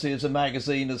 obviously, as a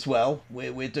magazine as well,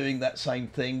 we're doing that same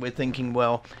thing. We're thinking,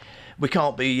 well, we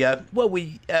can't be,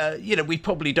 we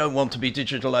probably don't want to be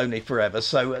digital only forever.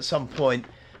 So at some point,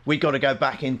 we've got to go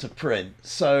back into print.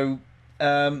 So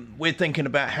we're thinking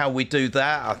about how we do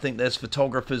that. I think there's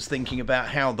photographers thinking about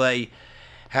how they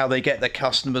get their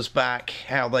customers back,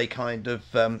 how they kind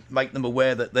of make them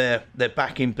aware that they're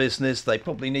back in business. They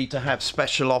probably need to have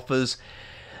special offers.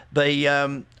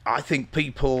 I think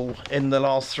people in the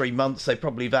last 3 months, they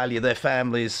probably value their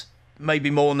families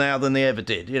maybe more now than they ever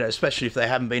did, especially if they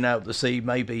haven't been able to see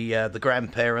maybe the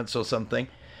grandparents or something.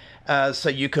 So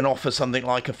you can offer something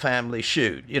like a family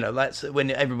shoot. When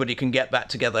everybody can get back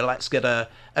together, let's get an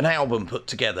album put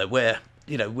together where,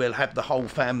 we'll have the whole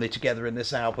family together in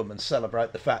this album and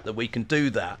celebrate the fact that we can do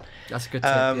that. That's a good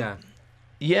tip, yeah.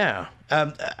 Yeah.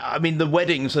 I mean, the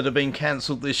weddings that have been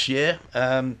cancelled this year,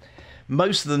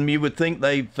 most of them you would think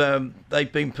they've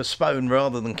been postponed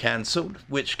rather than cancelled,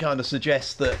 which kind of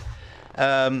suggests that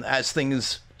as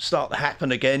things start to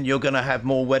happen again, you're going to have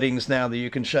more weddings now that you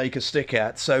can shake a stick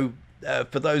at. So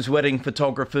for those wedding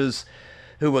photographers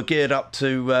who are geared up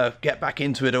to get back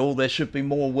into it all, there should be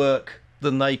more work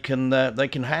than they can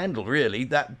handle. Really,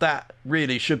 that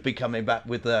really should be coming back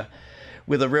with a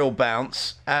real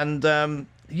bounce. And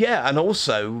and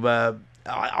also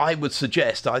I would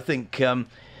suggest, I think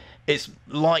it's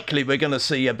likely we're going to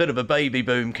see a bit of a baby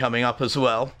boom coming up as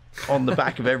well on the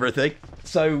back of everything.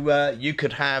 So you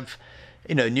could have,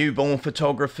 newborn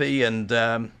photography and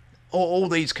all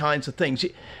these kinds of things.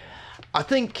 I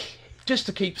think just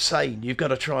to keep sane, you've got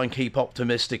to try and keep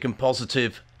optimistic and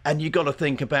positive, and you've got to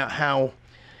think about how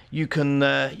you can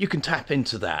tap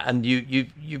into that. And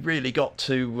you've really got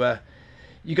to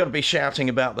be shouting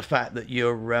about the fact that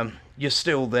you're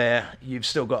still there. You've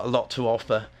still got a lot to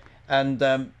offer, and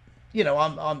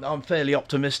I'm fairly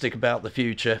optimistic about the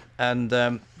future, and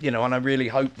and I really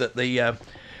hope that the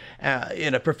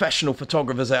professional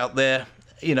photographers out there,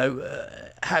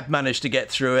 have managed to get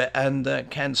through it and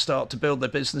can start to build their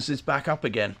businesses back up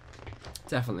again.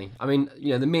 Definitely. I mean,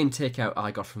 the main takeout I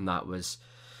got from that was,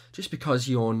 just because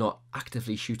you're not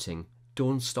actively shooting,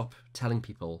 don't stop telling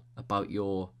people about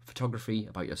your photography,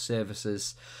 about your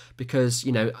services, because,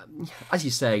 as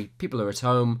you say, people are at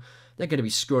home. They're going to be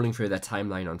scrolling through their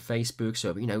timeline on Facebook.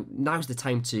 So, now's the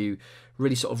time to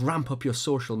really sort of ramp up your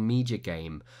social media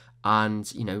game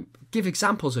and, give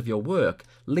examples of your work,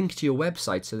 link to your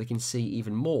website so they can see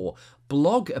even more,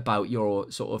 blog about your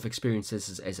sort of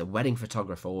experiences as a wedding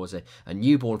photographer or as a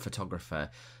newborn photographer.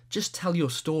 Just tell your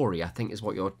story, I think, is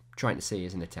what you're trying to say,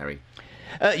 isn't it, Terry?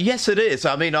 Yes, it is.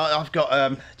 I mean, I've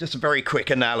got just a very quick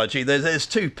analogy. There's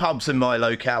 2 pubs in my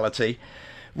locality,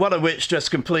 one of which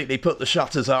just completely put the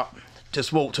shutters up,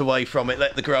 just walked away from it,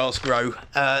 let the grass grow,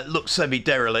 looked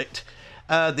semi-derelict.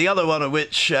 The other one of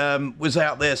which was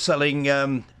out there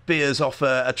selling beers off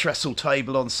a trestle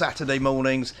table on Saturday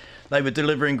mornings. They were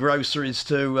delivering groceries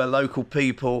to local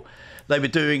people. They were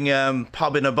doing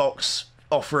pub in a box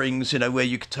offerings, where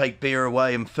you could take beer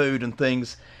away and food and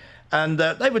things. And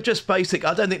they were just basic.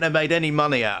 I don't think they made any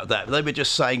money out of that. They were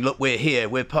just saying, look, we're here.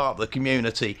 We're part of the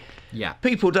community. Yeah.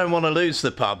 People don't want to lose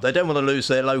the pub. They don't want to lose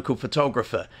their local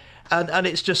photographer. And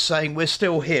it's just saying we're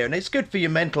still here. And it's good for your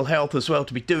mental health as well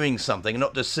to be doing something,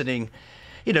 not just sitting.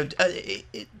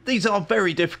 These are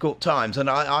very difficult times. And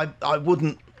I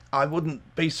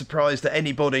wouldn't be surprised that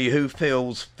anybody who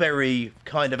feels very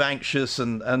kind of anxious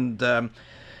and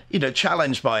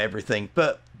challenged by everything.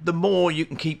 But the more you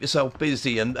can keep yourself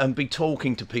busy and be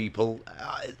talking to people,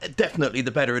 definitely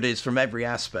the better it is from every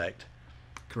aspect.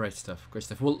 Great stuff, great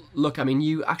stuff. Well, look, I mean,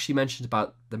 you actually mentioned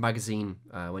about the magazine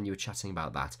when you were chatting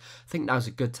about that. I think now's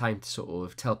a good time to sort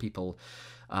of tell people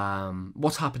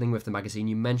what's happening with the magazine.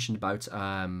 You mentioned about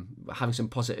having some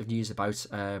positive news about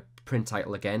print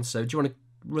title again. So do you want to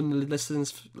run the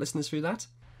listeners through that?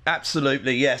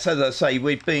 Absolutely, yes. As I say,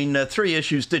 we've been 3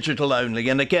 issues digital only.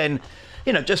 And again,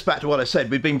 just back to what I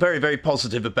said, we've been very, very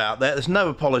positive about that. There's no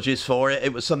apologies for it.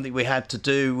 It was something we had to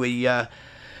do. We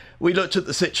looked at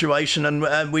the situation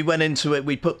and we went into it.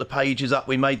 We put the pages up.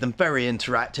 We made them very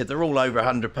interactive. They're all over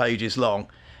 100 pages long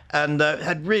and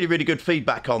had really, really good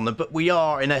feedback on them. But we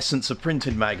are, in essence, a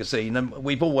printed magazine. And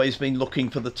we've always been looking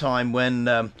for the time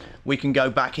when we can go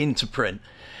back into print.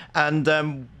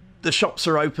 And the shops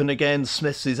are open again.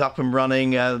 Smith's is up and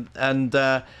running.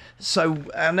 So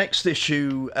our next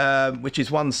issue, which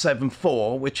is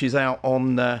 174, which is out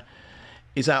on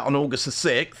August the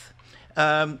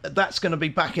 6th, that's going to be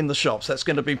back in the shops. That's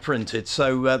going to be printed.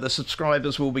 So the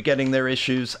subscribers will be getting their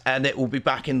issues and it will be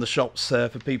back in the shops for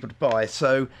people to buy.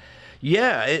 So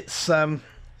yeah, it's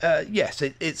yes,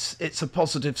 it's a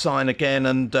positive sign again.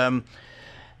 And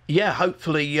yeah,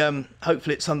 hopefully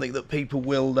it's something that people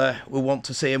will want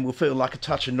to see and will feel like a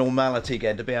touch of normality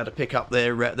again to be able to pick up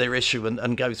their issue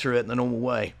and go through it in the normal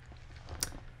way.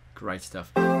 Great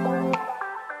stuff.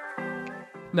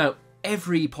 Now,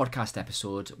 every podcast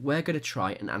episode, we're going to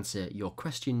try and answer your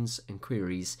questions and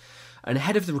queries. And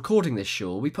ahead of the recording this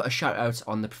show, we put a shout out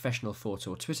on the Professional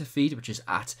Photo Twitter feed, which is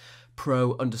at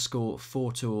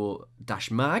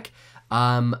pro_photo-mag.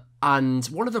 And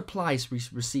one of the replies we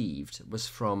received was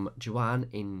from Joanne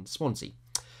in Swansea,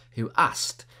 who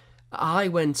asked, I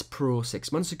went pro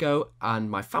 6 months ago and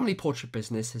my family portrait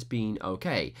business has been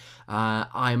okay.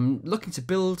 I'm looking to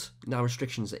build, now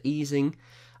restrictions are easing.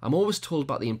 I'm always told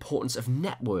about the importance of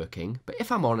networking, but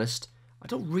if I'm honest, I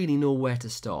don't really know where to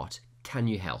start. Can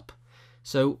you help?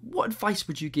 So what advice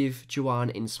would you give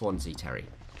Joanne in Swansea, Terry?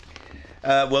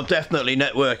 Well, definitely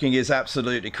networking is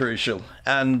absolutely crucial.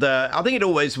 And I think it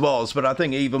always was, but I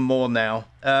think even more now.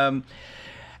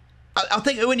 I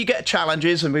think when you get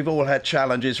challenges, and we've all had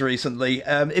challenges recently,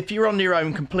 if you're on your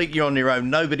own, completely on your own,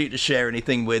 nobody to share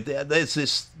anything with, there's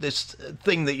this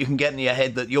thing that you can get in your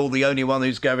head that you're the only one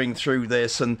who's going through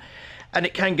this, and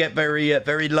it can get very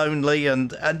very lonely,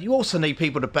 and you also need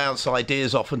people to bounce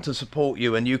ideas off and to support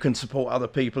you, and you can support other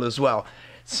people as well.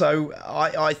 So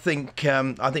I think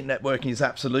networking is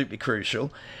absolutely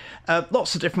crucial.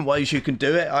 Lots of different ways you can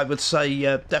do it. I would say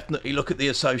definitely look at the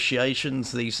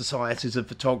associations. The Societies of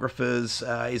Photographers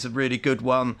is a really good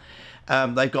one.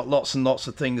 They've got lots and lots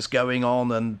of things going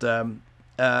on, and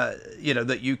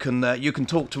that you can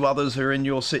talk to others who are in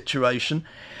your situation.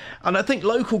 And I think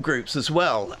local groups as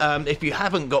well. If you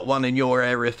haven't got one in your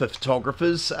area for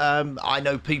photographers, I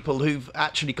know people who've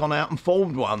actually gone out and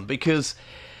formed one, because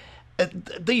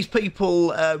these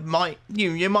people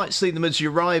you might see them as your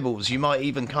rivals. You might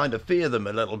even kind of fear them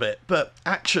a little bit. But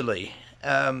actually,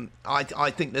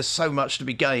 I think there's so much to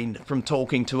be gained from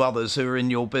talking to others who are in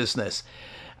your business.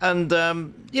 And,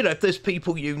 if there's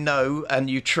people you know and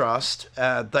you trust,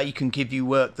 they can give you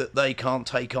work that they can't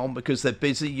take on because they're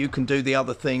busy. You can do the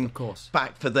other thing of course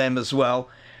back for them as well.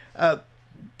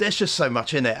 There's just so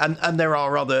much in it. And there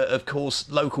are other, of course,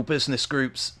 local business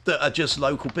groups that are just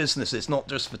local businesses, not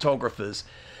just photographers.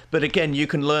 But again, you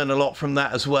can learn a lot from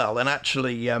that as well. And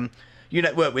actually, you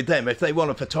network with them. If they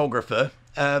want a photographer,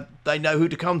 they know who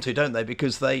to come to, don't they?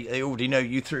 Because they already know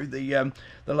you through the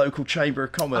local Chamber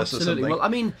of Commerce. Absolutely. Or something. Well, I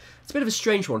mean, it's a bit of a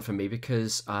strange one for me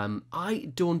because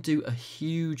I don't do a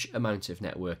huge amount of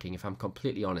networking, if I'm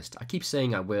completely honest. I keep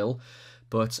saying I will,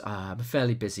 but I'm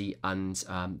fairly busy, and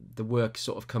the work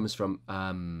sort of comes from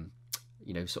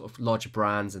sort of larger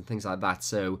brands and things like that.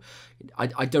 So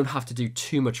I don't have to do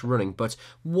too much running. But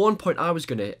one point I was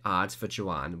going to add for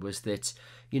Joanne was that,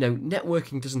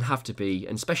 networking doesn't have to be,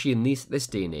 and especially in this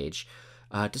day and age,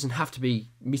 doesn't have to be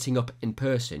meeting up in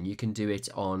person. You can do it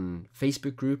on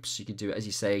Facebook groups. You can do it, as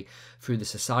you say, through the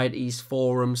societies,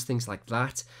 forums, things like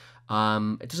that.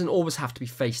 It doesn't always have to be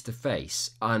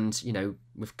face-to-face. And,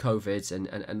 with COVID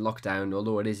and lockdown,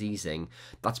 although it is easing,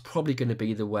 that's probably going to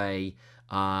be the way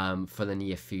for the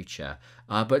near future.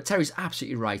 But Terry's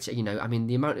absolutely right.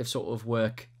 The amount of sort of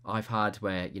work I've had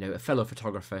where, a fellow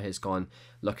photographer has gone,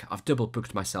 look, I've double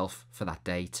booked myself for that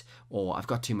date, or I've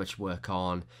got too much work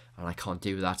on and I can't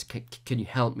do that. Can you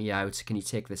help me out? Can you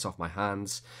take this off my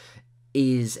hands?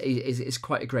 Is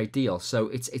quite a great deal. So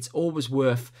it's always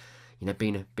worth,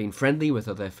 being friendly with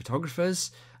other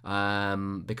photographers,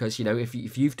 Because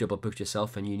if you've double booked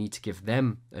yourself and you need to give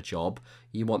them a job,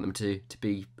 you want them to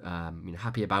be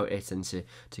happy about it and to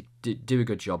do a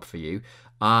good job for you.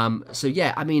 So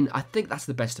yeah, I mean, I think that's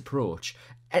the best approach.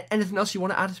 Anything else you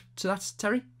want to add to that,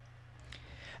 Terry?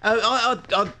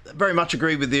 I very much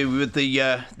agree with you with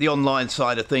the online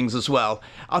side of things as well.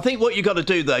 I think what you've got to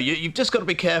do, though, you've just got to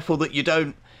be careful that you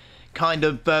don't kind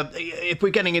of, if we're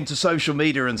getting into social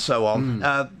media and so on,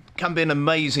 can be an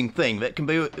amazing thing, but it can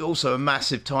be also a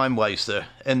massive time waster,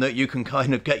 in that you can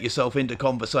kind of get yourself into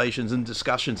conversations and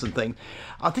discussions and things.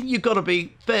 I think you've got to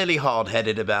be fairly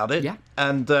hard-headed about it,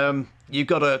 and you've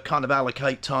got to kind of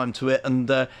allocate time to it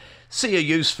and see a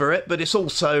use for it. But it's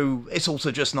also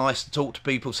just nice to talk to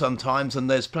people sometimes, and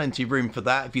there's plenty of room for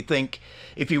that.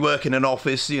 If you work in an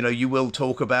office, you will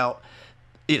talk about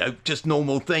just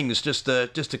normal things, just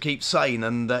to keep sane.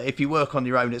 And if you work on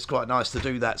your own, it's quite nice to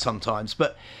do that sometimes.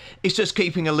 But it's just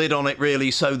keeping a lid on it,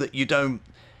 really, so that you don't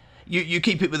you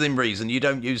keep it within reason. You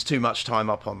don't use too much time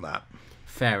up on that.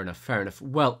 Fair enough.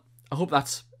 Well, I hope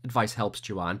that advice helps,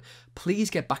 Joanne. Please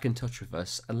get back in touch with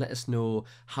us and let us know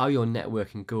how your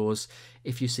networking goes,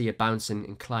 if you see a bounce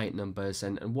in client numbers,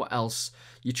 and what else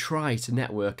you try to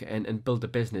network and build a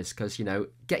business, because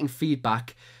getting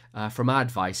feedback from our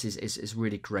advice is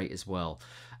really great as well.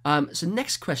 So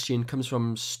next question comes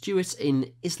from Stuart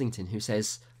in Islington, who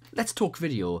says, let's talk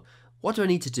video. What do I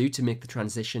need to do to make the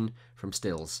transition from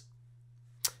stills?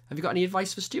 Have you got any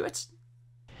advice for Stuart?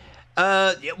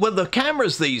 Well, the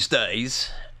cameras these days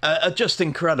are just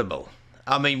incredible.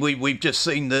 I mean, we've just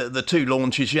seen the two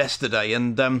launches yesterday,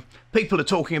 and people are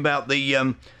talking about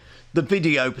the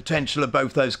video potential of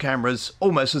both those cameras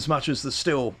almost as much as the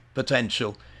still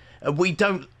potential. We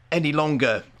don't any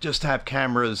longer just have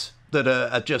cameras that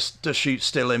are just to shoot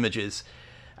still images.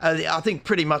 I think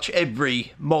pretty much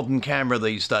every modern camera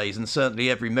these days, and certainly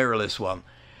every mirrorless one,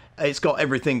 it's got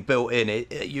everything built in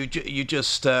it. You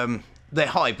just they're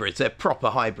hybrids, they're proper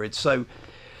hybrids. So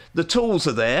the tools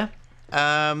are there.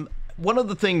 One of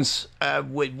the things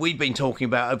we've been talking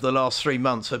about over the last 3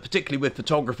 months, particularly with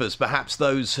photographers, perhaps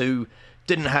those who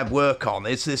didn't have work on,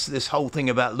 is this whole thing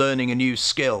about learning a new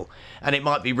skill. And it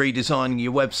might be redesigning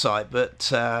your website,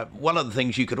 but one of the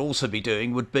things you could also be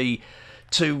doing would be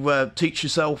to teach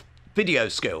yourself video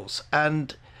skills.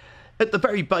 And at the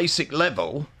very basic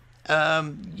level,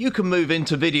 you can move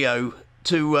into video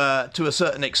to a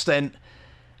certain extent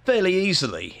fairly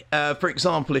easily. For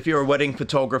example, if you're a wedding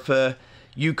photographer,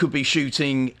 you could be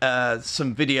shooting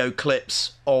some video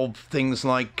clips of things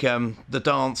like the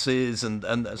dances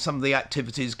and some of the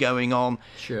activities going on.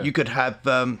 Sure. You could have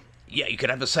you could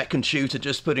have a second shooter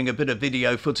just putting a bit of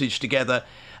video footage together,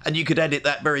 and you could edit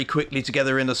that very quickly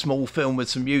together in a small film with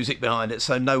some music behind it,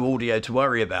 so no audio to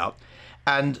worry about.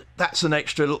 And that's an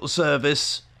extra little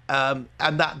service, and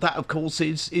that of course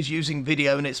is using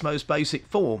video in its most basic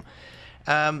form.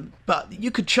 But you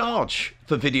could charge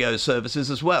for video services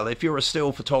as well. If you're a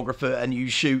still photographer and you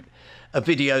shoot a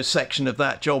video section of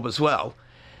that job as well,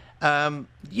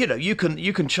 you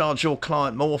can charge your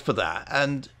client more for that.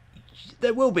 And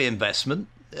there will be investment,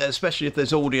 especially if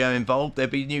there's audio involved.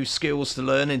 There'll be new skills to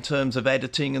learn in terms of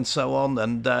editing and so on.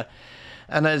 And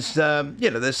as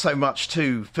there's so much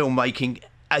to filmmaking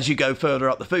as you go further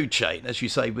up the food chain, as you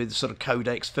say, with sort of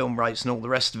codecs, film rates, and all the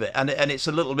rest of it. And it's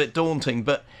a little bit daunting,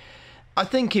 but I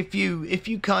think if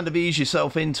you kind of ease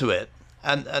yourself into it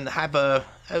and have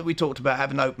we talked about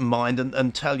having an open mind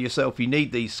and tell yourself you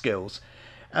need these skills,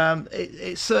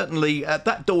 it's certainly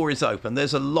that door is open.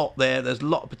 There's a lot there. There's a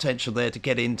lot of potential there to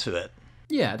get into it.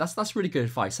 Yeah, that's really good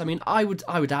advice. I mean, I would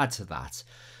add to that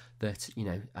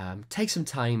take some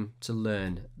time to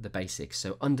learn the basics.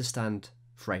 So understand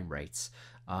frame rates,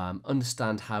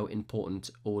 understand how important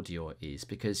audio is,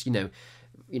 because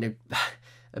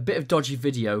a bit of dodgy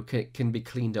video can be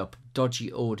cleaned up.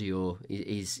 Dodgy audio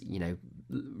is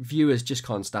viewers just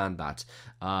can't stand that.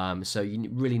 So you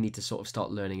really need to sort of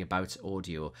start learning about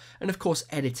audio. And of course,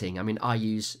 editing. I mean, I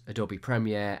use Adobe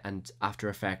Premiere and After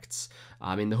Effects.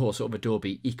 I mean, the whole sort of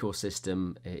Adobe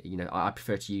ecosystem, I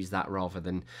prefer to use that rather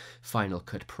than Final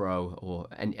Cut Pro or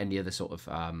any other sort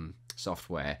of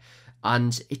software.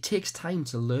 And it takes time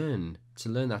to learn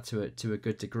that to a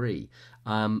good degree.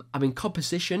 I mean,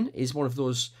 composition is one of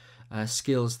those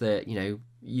skills that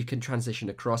you can transition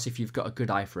across. If you've got a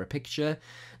good eye for a picture,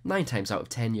 9 times out of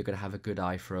 10 you're going to have a good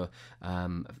eye for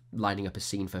lining up a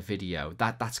scene for video.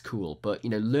 That's cool. But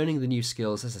learning the new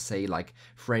skills, as I say, like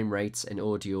frame rates and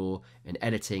audio and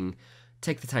editing,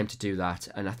 take the time to do that.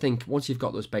 And I think once you've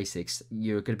got those basics,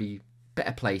 you're going to be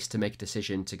better placed to make a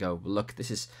decision to go, look,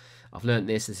 I've learned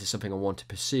this is something I want to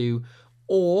pursue.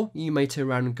 Or you may turn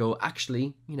around and go,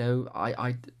 actually,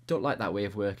 I don't like that way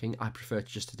of working. I prefer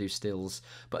just to do stills.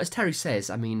 But as Terry says,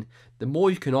 I mean, the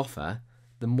more you can offer,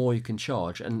 the more you can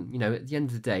charge. And, at the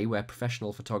end of the day, we're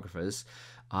professional photographers.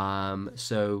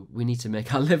 So we need to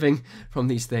make our living from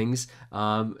these things.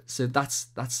 So that's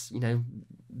the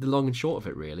long and short of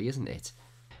it, really, isn't it?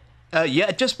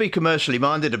 Yeah, just be commercially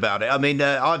minded about it. I mean,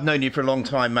 I've known you for a long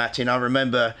time, Matty, and I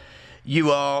remember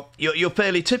you're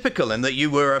fairly typical in that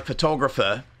you were a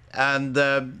photographer, and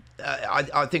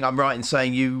I think I'm right in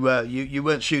saying you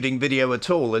weren't shooting video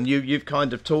at all, and you've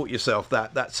kind of taught yourself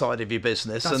that side of your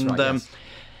business. That's right, yes.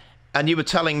 And you were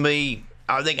telling me,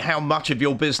 I think, how much of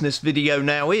your business video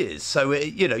now is. So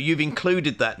you've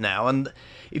included that now, and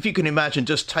if you can imagine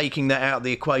just taking that out of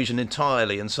the equation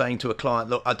entirely and saying to a client,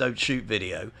 look, I don't shoot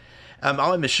video.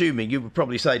 I'm assuming you would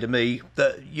probably say to me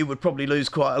that you would probably lose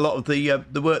quite a lot of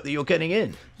the work that you're getting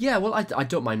in. Yeah, well, I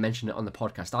don't mind mentioning it on the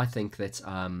podcast. I think that,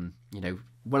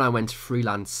 when I went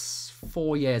freelance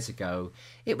 4 years ago,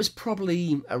 it was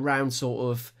probably around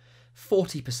sort of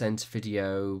 40%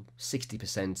 video,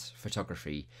 60%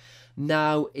 photography.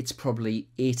 Now it's probably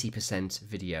 80%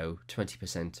 video,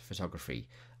 20% photography.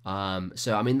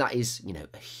 So, I mean, that is,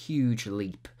 a huge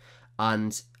leap.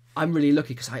 And I'm really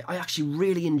lucky because I actually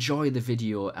really enjoy the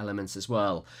video elements as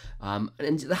well, and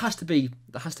there has to be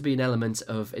an element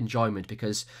of enjoyment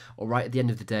because, all right, at the end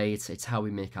of the day, it's how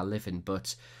we make our living.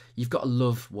 But you've got to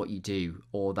love what you do,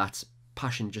 or that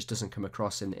passion just doesn't come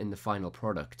across in the final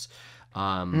product.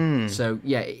 So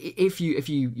yeah, if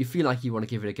you feel like you want to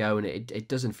give it a go and it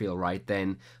doesn't feel right,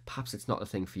 then perhaps it's not the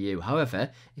thing for you. However,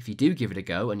 if you do give it a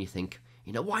go and you think,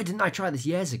 why didn't I try this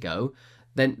years ago?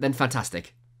 Then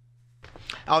fantastic.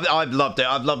 I've loved it.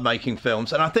 I've loved making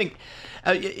films, and I think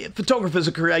photographers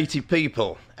are creative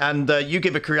people, and you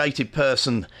give a creative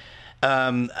person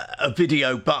a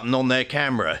video button on their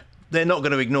camera, they're not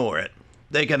going to ignore it.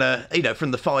 They're going to,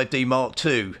 from the 5D Mark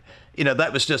II,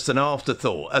 that was just an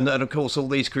afterthought. And of course, all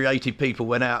these creative people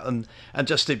went out and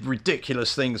just did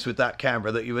ridiculous things with that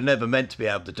camera that you were never meant to be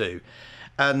able to do.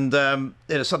 And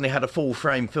suddenly had a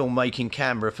full-frame filmmaking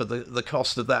camera for the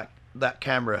cost of that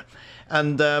camera.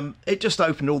 And it just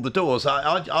opened all the doors.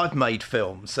 I've made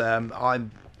films.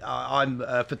 I'm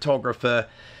a photographer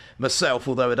myself,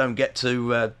 although I don't get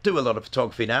to do a lot of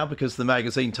photography now because the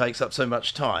magazine takes up so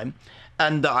much time.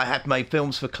 And I have made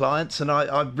films for clients, and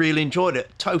I really enjoyed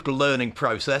it. Total learning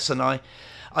process, and I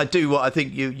do what I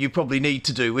think you probably need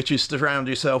to do, which is surround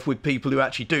yourself with people who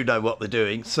actually do know what they're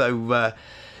doing. So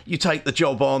you take the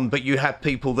job on, but you have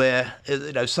people there,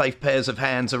 safe pairs of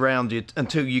hands around you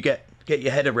until you get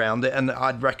your head around it. And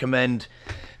I'd recommend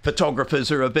photographers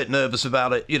who are a bit nervous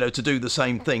about it, to do the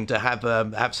same thing, to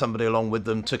have somebody along with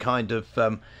them to kind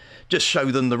of just show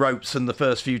them the ropes and the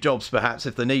first few jobs, perhaps,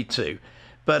 if they need to.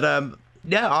 But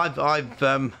yeah,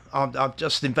 I've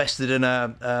just invested in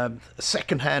a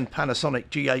second-hand Panasonic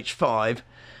GH5,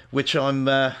 which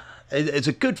it's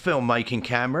a good filmmaking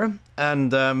camera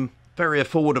and very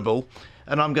affordable.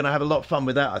 And I'm going to have a lot of fun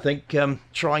with that, I think,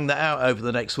 trying that out over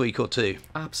the next week or two.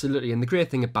 Absolutely. And the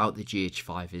great thing about the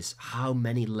GH5 is how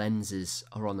many lenses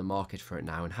are on the market for it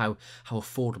now and how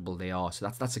affordable they are. So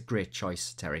that's a great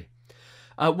choice, Terry.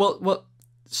 Well,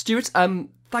 Stuart,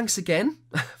 thanks again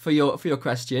for your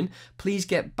question. Please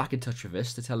get back in touch with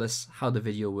us to tell us how the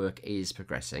video work is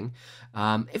progressing.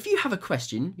 If you have a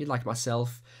question you'd like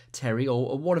myself, Terry,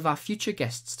 or one of our future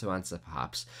guests to answer,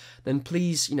 perhaps, then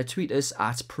please, tweet us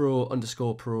at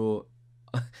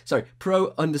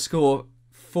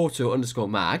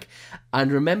pro_photo_mag,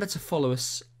 and remember to follow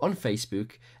us on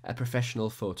Facebook at Professional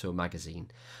Photo Magazine.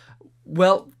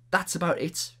 Well, that's about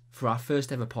it for our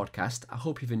first ever podcast. I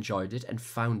hope you've enjoyed it and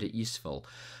found it useful.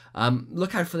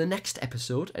 Look out for the next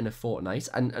episode in a fortnight,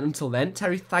 and until then,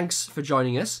 Terry, thanks for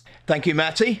joining us. Thank you,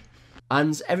 Matty.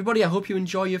 And everybody, I hope you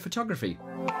enjoy your photography.